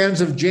big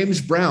fans of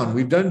James Brown.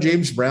 We've done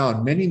James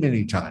Brown many,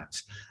 many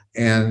times,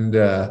 and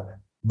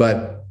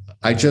but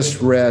I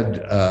just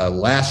read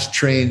Last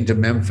Train to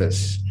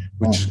Memphis,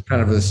 which is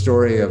kind of the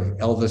story of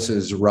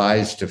Elvis's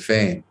rise to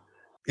fame.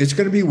 It's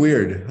going to be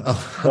weird.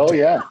 Oh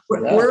yeah.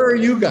 Where are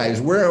you guys?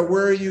 Where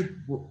are you?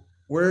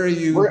 Where are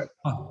you?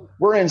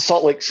 We're in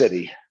Salt Lake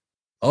City.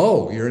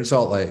 Oh, you're in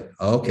Salt Lake.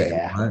 Okay.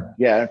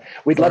 Yeah.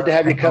 We'd love to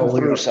have you come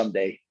through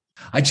someday.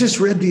 I just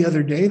read the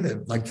other day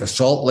that like the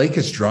Salt Lake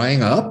is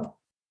drying up.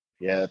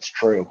 Yeah, it's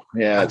true.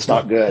 Yeah, it's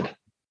not good.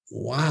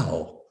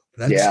 Wow.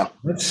 That's scary.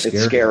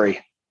 It's scary.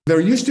 There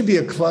used to be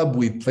a club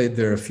we played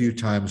there a few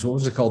times. What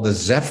was it called? The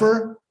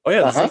Zephyr? Oh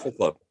yeah, the Zephyr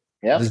Club.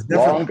 Yeah,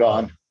 long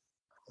gone.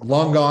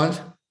 Long gone?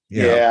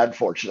 Yeah,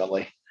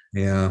 unfortunately.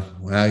 Yeah.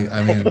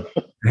 I mean,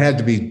 it had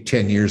to be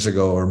 10 years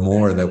ago or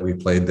more that we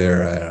played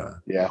there. I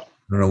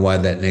don't know why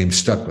that name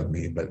stuck with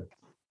me, but.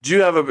 Do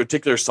you have a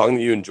particular song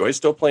that you enjoy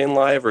still playing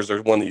live, or is there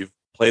one that you've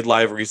played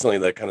live recently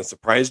that kind of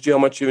surprised you how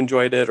much you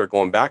enjoyed it, or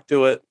going back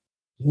to it?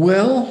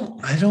 Well,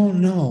 I don't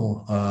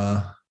know.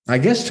 I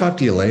guess Talk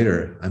to You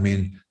Later. I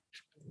mean,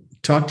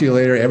 Talk to You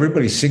Later.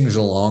 Everybody sings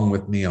along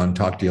with me on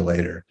Talk to You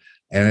Later,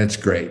 and it's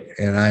great.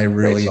 And I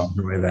really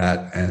enjoy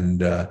that.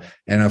 And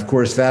of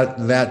course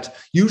that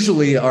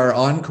usually our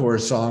encore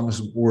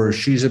songs were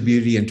She's a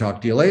Beauty and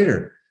Talk to You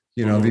Later.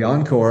 You know, the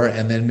encore,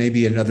 and then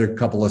maybe another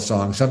couple of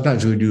songs.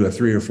 Sometimes we do a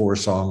 3 or 4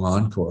 song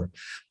encore,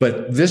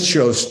 but this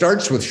show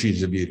starts with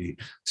She's a Beauty.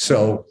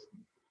 So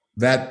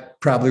that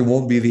probably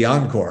won't be the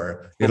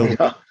encore. It'll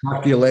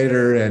Talk to You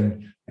Later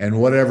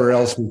and whatever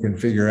else we can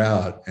figure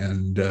out.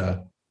 And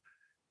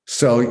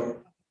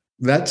so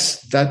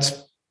that's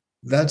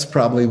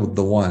probably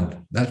the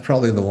one. That's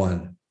probably the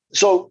one.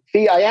 So,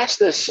 Fee, I asked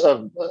this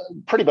of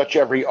pretty much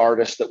every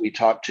artist that we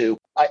talk to.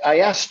 I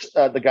asked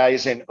the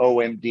guys in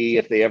OMD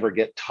if they ever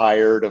get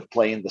tired of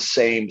playing the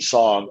same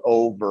song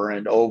over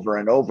and over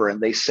and over,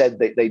 and they said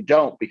that they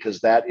don't,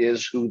 because that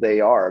is who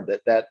they are.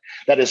 That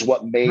is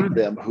what made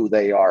them who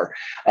they are.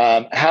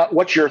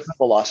 What's your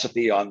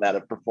philosophy on that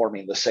of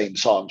performing the same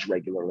songs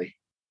regularly?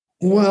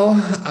 Well,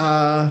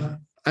 I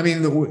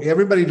mean,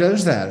 everybody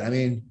does that. I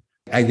mean,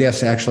 I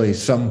guess actually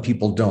some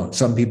people don't.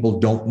 Some people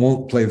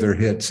won't play their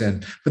hits,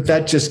 but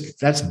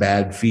that's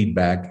bad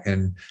feedback.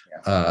 And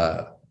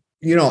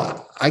you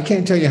know, I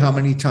can't tell you how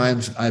many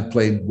times I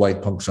played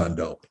White Punks on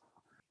Dope.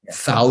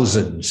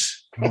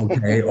 Thousands,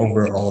 okay,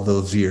 over all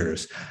those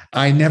years.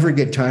 I never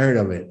get tired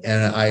of it,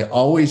 and I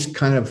always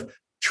kind of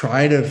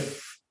try to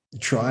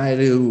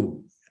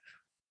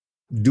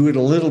do it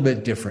a little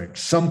bit different,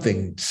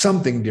 something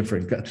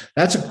different.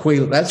 That's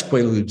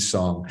Quaalude's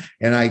song.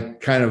 And I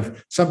kind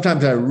of,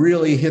 sometimes I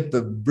really hit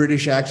the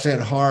British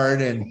accent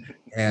hard,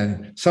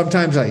 and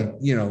sometimes I,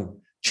 you know,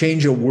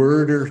 change a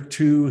word or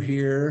two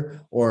here,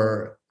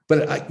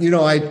 but I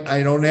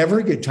don't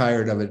ever get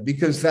tired of it,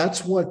 because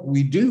that's what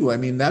we do. I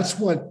mean, that's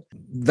why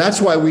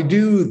we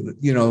do,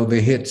 you know,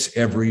 the hits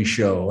every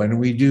show, and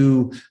we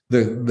do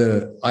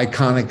the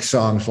iconic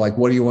songs like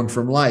What Do You Want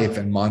From Life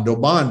and Mondo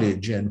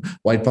Bondage and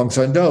White Punks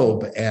on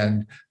Dope.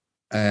 And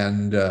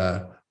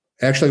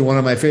actually one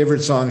of my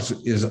favorite songs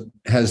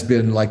has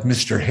been like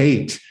Mr.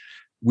 Hate,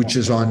 which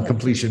is on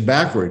Completion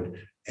Backward.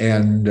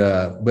 And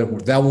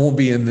but that won't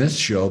be in this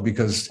show,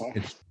 because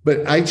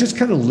but I just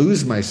kind of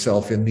lose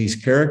myself in these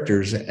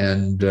characters,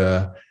 and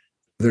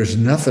there's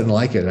nothing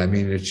like it. I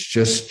mean, it's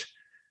just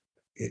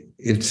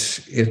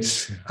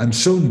I'm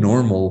so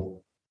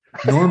normal.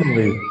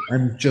 Normally,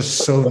 I'm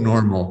just so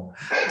normal.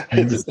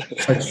 I'm just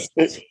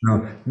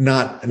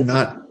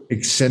not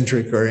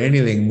eccentric or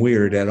anything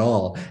weird at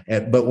all.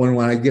 But when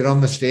I get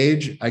on the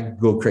stage, I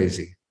go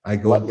crazy. I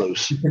go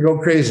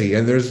crazy.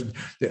 And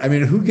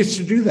who gets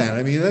to do that?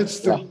 I mean,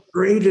 that's the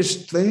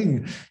greatest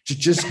thing, to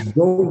just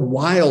go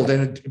wild.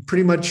 And it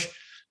pretty much,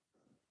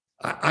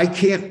 I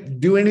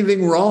can't do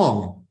anything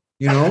wrong.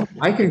 You know,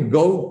 I can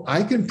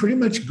pretty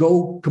much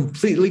go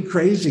completely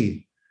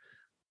crazy.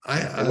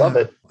 I love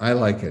it. I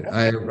like it.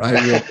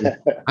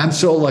 I'm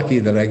so lucky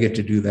that I get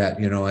to do that.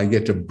 You know, I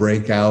get to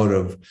break out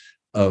of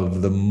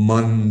the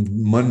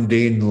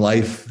mundane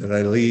life that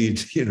I lead,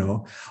 you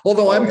know,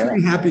 although I'm a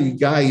pretty happy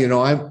guy. You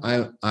know,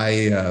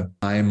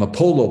 I'm a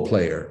polo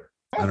player.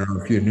 I don't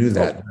know if you knew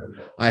that.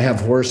 I have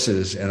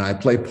horses, and I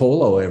play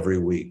polo every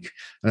week,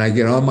 and I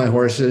get on my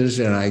horses,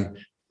 and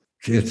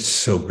it's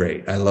so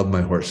great. I love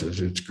my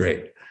horses. It's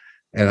great.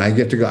 And I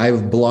get to go, I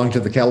belong to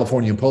the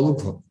California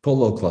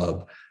Polo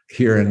Club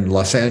here in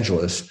Los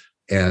Angeles.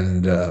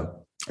 And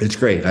it's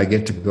great. I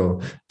get to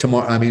go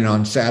tomorrow. I mean,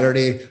 on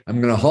Saturday, I'm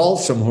going to haul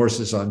some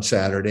horses on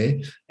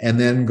Saturday and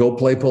then go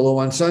play polo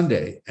on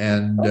Sunday.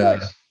 And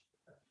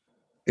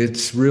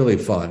it's really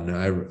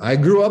fun. I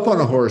grew up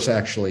on a horse,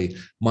 actually.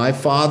 My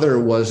father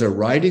was a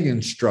riding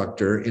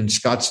instructor in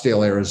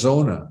Scottsdale,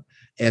 Arizona.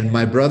 And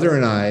my brother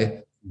and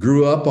I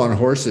grew up on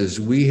horses.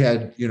 We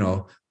had, you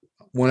know,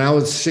 when I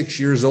was 6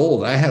 years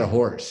old, I had a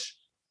horse.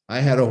 I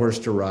had a horse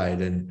to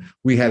ride, and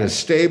we had a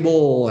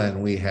stable,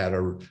 and we had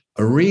a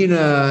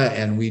arena,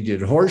 and we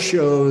did horse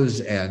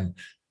shows. And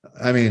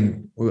I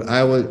mean,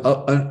 I was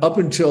up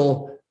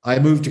until I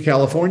moved to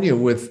California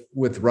with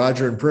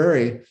Roger and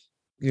Prairie.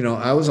 You know,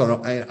 I was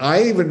on.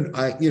 I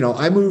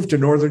moved to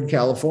Northern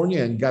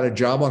California and got a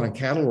job on a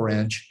cattle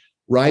ranch,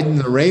 riding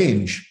the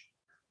range,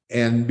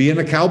 and being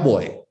a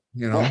cowboy.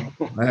 You know,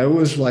 I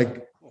was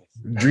like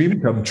dream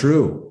come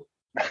true.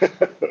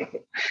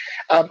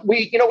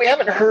 We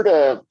haven't heard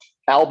an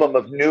album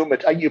of new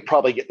material. You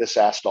probably get this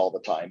asked all the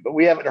time, but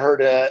we haven't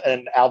heard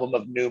an album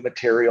of new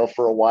material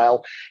for a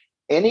while.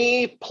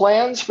 Any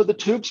plans for the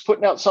Tubes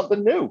putting out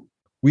something new?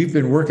 We've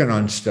been working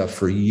on stuff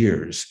for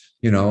years,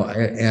 you know,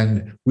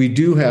 and we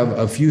do have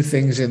a few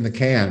things in the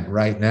can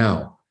right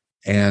now.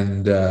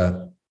 And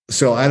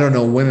so I don't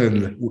know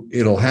when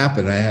it'll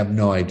happen. I have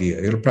no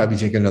idea. It'll probably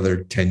take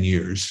another 10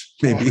 years,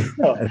 maybe.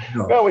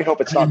 Well, we hope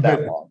it's not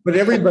that long. But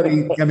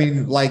everybody, I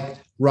mean, like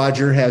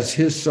Roger has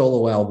his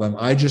solo album.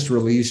 I just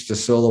released a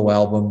solo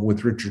album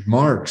with Richard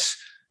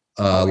Marx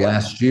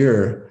last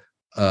year.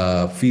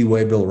 Fee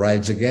Waybill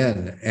Rides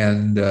Again.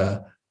 And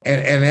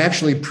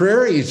actually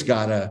Prairie's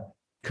got a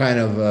kind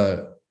of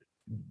a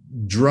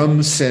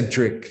drum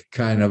centric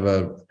kind of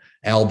a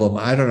album.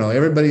 I don't know.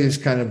 Everybody is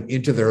kind of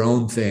into their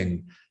own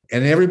thing,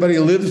 and everybody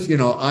lives.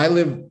 I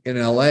live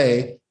in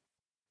LA.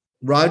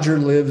 Roger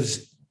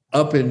lives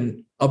up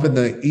in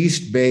the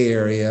East Bay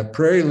area.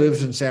 Prairie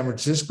lives in San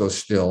Francisco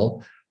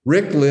still.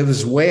 Rick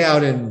lives way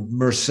out in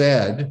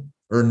Merced,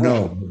 or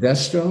no,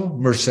 Modesto,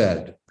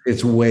 Merced.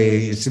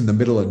 It's in the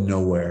middle of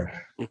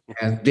nowhere.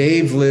 And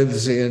Dave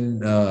lives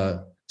in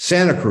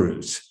Santa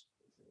Cruz.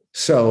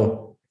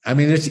 So, I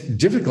mean, it's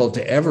difficult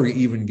to ever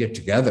even get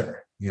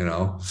together,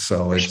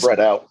 so it's spread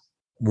out.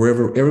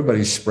 Wherever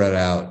everybody's spread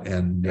out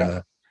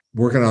and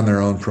working on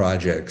their own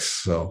projects.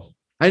 So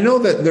I know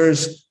that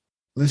there's,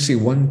 let's see,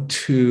 1,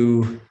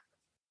 2,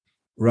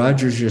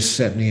 Roger just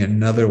sent me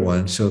another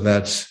one. So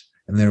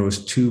and there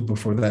was 2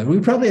 before that. We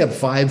probably have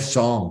 5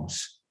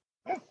 songs.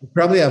 We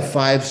probably have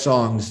 5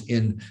 songs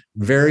in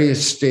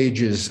various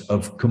stages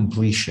of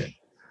completion.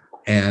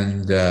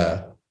 And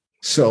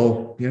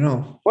so,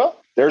 Well,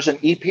 there's an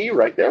EP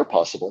right there,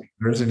 possibly.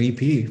 There's an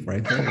EP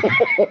right there.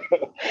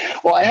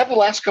 Well, I have the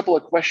last couple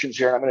of questions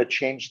here. I'm going to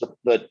change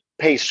the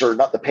pace, or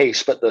not the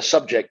pace, but the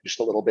subject just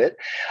a little bit.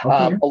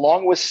 Okay.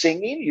 Along with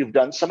singing, you've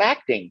done some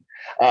acting.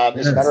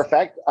 As a matter of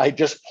fact, I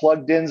just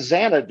plugged in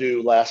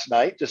Xanadu last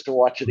night just to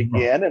watch it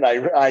again, and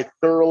I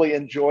thoroughly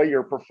enjoy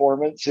your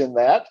performance in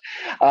that.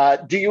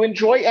 Do you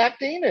enjoy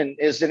acting, and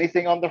is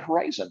anything on the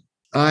horizon?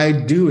 I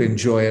do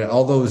enjoy it,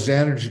 although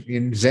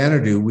in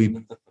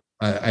Xanadu,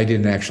 I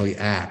didn't actually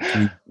act.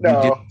 We did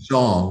a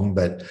song,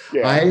 but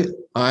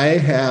I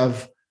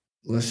have,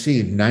 let's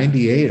see,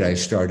 98 I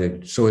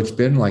started. So it's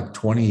been like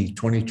 20,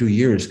 22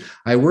 years.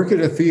 I work at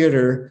a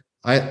theater.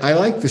 I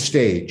like the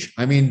stage.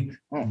 I mean,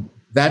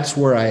 that's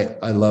where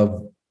I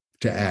love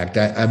to act.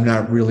 I'm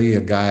not really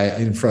a guy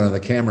in front of the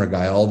camera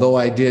guy, although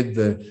I did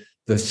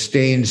the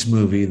Stains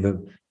movie,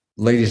 the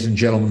Ladies and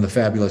Gentlemen, the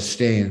Fabulous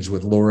Stains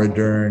with Laura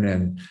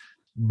Dern.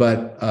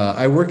 But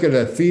I work at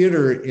a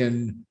theater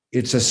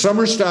it's a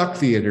summer stock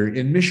theater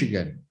in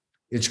Michigan.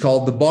 It's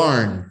called the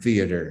Barn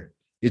Theater.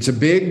 It's a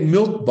big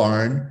milk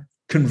barn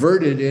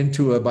converted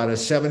into about a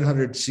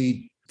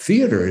 700-seat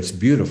theater. It's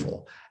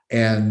beautiful.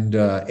 And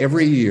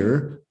every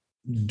year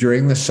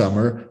during the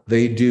summer,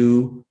 they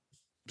do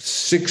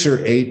 6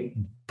 or 8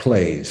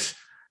 plays.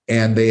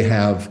 And they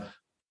have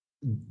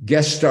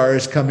guest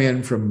stars come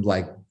in from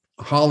like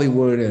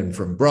Hollywood and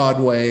from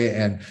Broadway.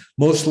 And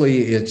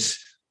mostly it's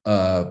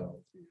an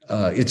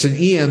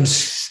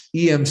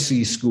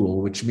EMC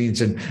school, which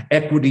means an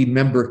equity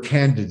member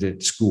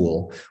candidate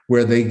school,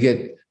 where they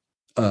get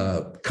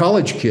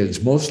college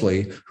kids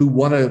mostly who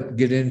want to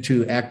get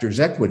into Actors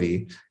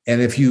Equity. And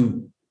if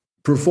you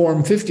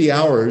perform 50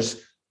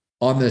 hours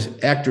on the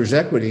Actors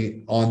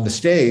Equity on the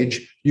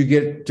stage, you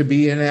get to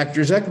be in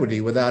Actors Equity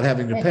without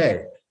having to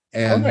pay.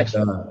 And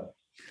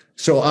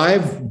so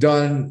I've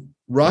done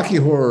Rocky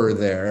Horror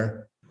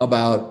there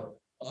about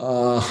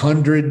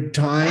 100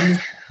 times,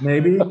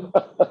 maybe.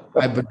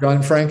 I've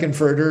done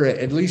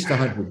Frankenfurter at least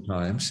 100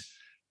 times,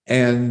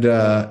 and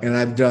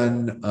I've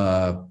done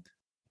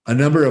a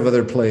number of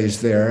other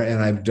plays there.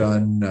 And I've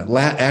done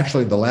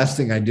actually the last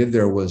thing I did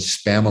there was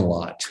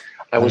Spamalot.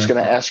 I was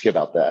going to ask you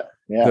about that.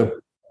 Yeah,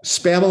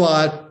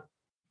 Spamalot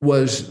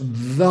was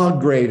the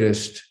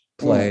greatest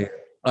play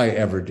I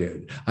ever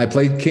did. I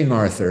played King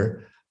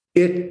Arthur.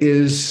 It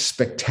is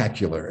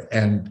spectacular.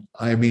 And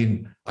I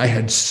mean, I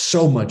had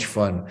so much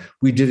fun.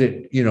 We did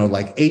it,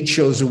 like 8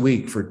 shows a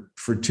week for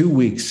 2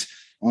 weeks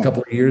a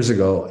couple of years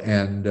ago.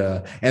 And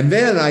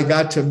then I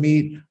got to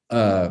meet,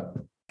 I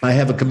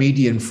have a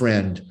comedian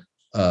friend,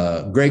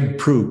 Greg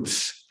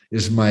Proops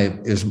is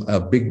a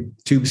big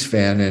Tubes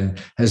fan and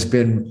has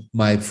been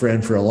my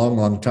friend for a long,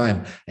 long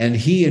time. And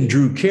he and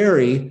Drew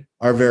Carey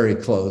are very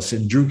close.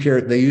 And Drew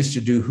Carey, they used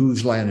to do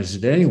Whose Line Is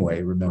It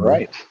Anyway? Remember?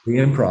 Right. The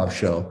improv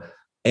show.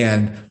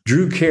 And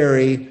Drew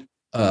Carey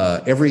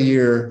every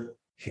year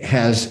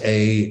has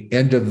a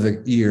end of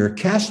the year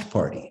cast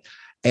party.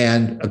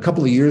 And a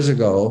couple of years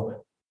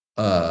ago,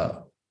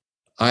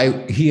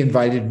 he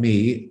invited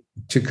me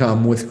to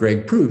come with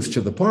Greg Proops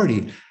to the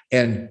party.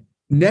 And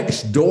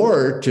next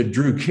door to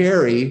Drew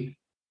Carey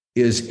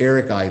is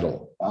Eric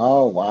Idle.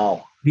 Oh,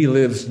 wow. He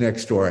lives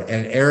next door.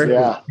 And Eric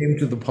came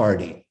to the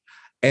party.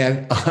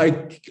 And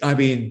I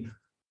mean,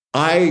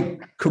 I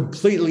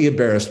completely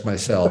embarrassed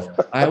myself.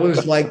 I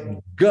was like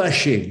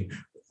gushing,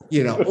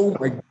 oh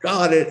my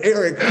God,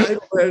 Eric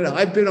Idle.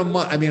 I've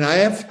been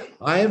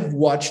I have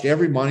watched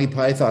every Monty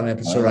Python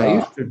episode. I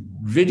used to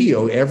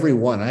video every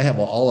one. I have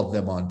all of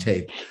them on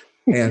tape.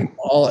 And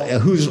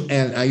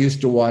I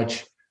used to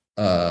watch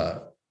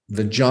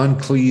the John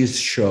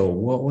Cleese show.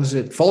 What was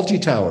it?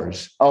 Fawlty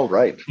Towers. Oh,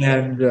 right.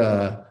 And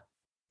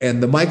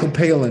the Michael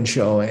Palin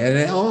show. And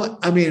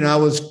I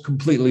was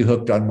completely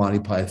hooked on Monty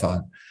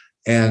Python.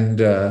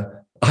 And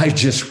I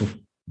just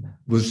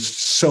was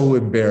so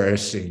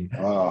embarrassing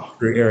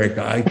for Eric.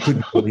 I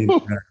couldn't believe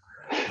that.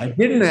 I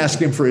didn't ask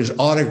him for his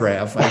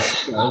autograph,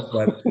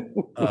 but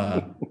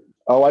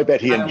I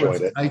bet he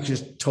enjoyed it. I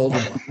just told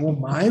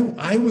him,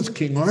 I was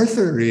King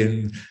Arthur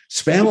in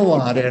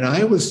Spamalot, and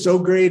I was so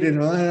great, and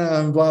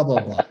blah,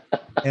 blah, blah.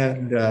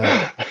 And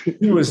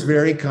he was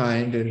very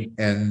kind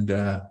and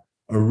a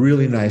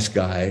really nice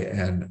guy.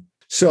 And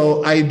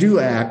so I do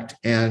act,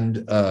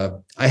 and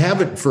I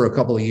haven't for a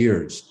couple of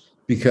years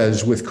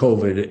because with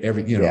COVID,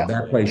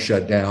 that place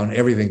shut down,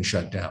 everything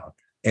shut down.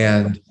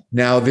 And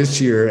now this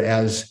year,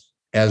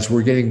 as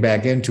we're getting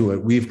back into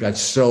it, we've got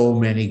so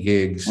many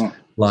gigs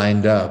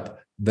lined up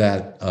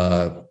that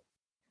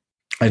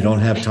I don't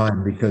have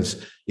time,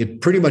 because it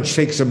pretty much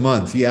takes a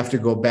month. You have to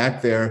go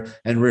back there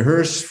and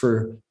rehearse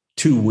for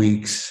 2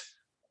 weeks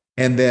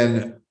and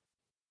then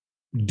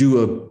do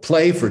a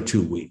play for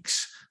 2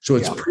 weeks. So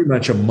it's pretty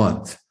much a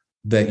month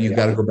that you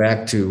got to go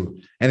back to.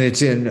 And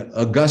it's in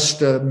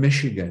Augusta,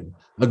 Michigan.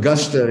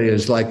 Augusta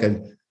is like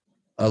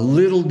a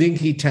little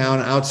dinky town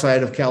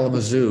outside of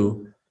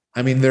Kalamazoo.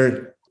 I mean,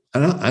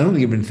 I don't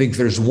even think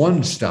there's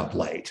one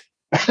stoplight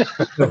in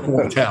the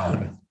whole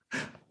town.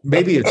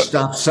 Maybe a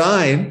stop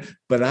sign,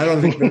 but I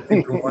don't think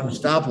there's one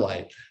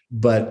stoplight.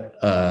 But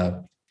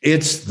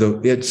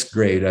it's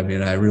great. I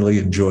mean, I really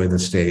enjoy the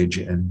stage,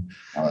 and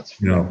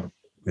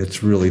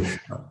it's really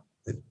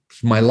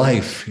it's my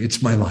life.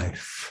 It's my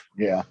life.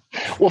 Yeah.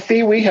 Well,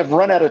 Fee, we have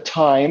run out of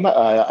time.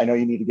 I know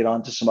you need to get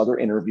on to some other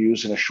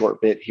interviews in a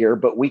short bit here,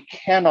 but we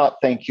cannot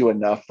thank you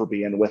enough for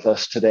being with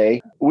us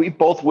today. We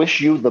both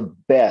wish you the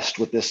best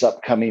with this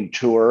upcoming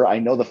tour. I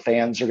know the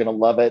fans are going to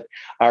love it.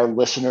 Our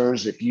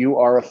listeners, if you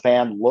are a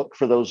fan, look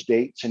for those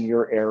dates in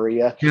your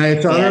area. Yeah,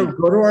 go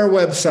to our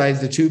website,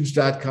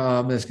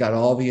 thetubes.com. It's got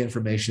all the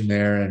information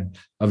there and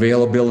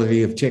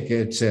availability of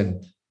tickets.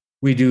 And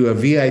we do a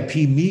VIP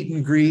meet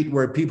and greet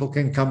where people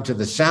can come to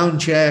the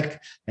sound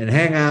check and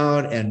hang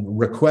out and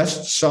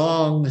request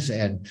songs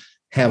and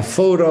have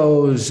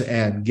photos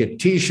and get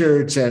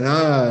T-shirts. And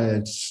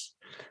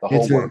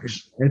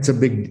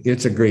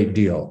it's a great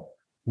deal.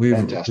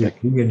 Fantastic.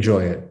 We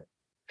enjoy it.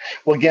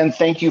 Well, again,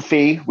 thank you,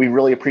 Fee. We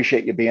really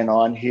appreciate you being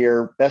on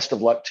here. Best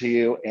of luck to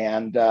you,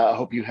 and I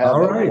hope you have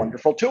a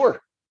wonderful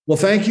tour. Well,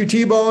 thank you,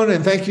 T-Bone,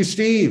 and thank you,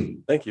 Steve.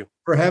 Thank you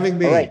for having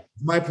me. All right.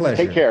 My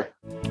pleasure. Take care.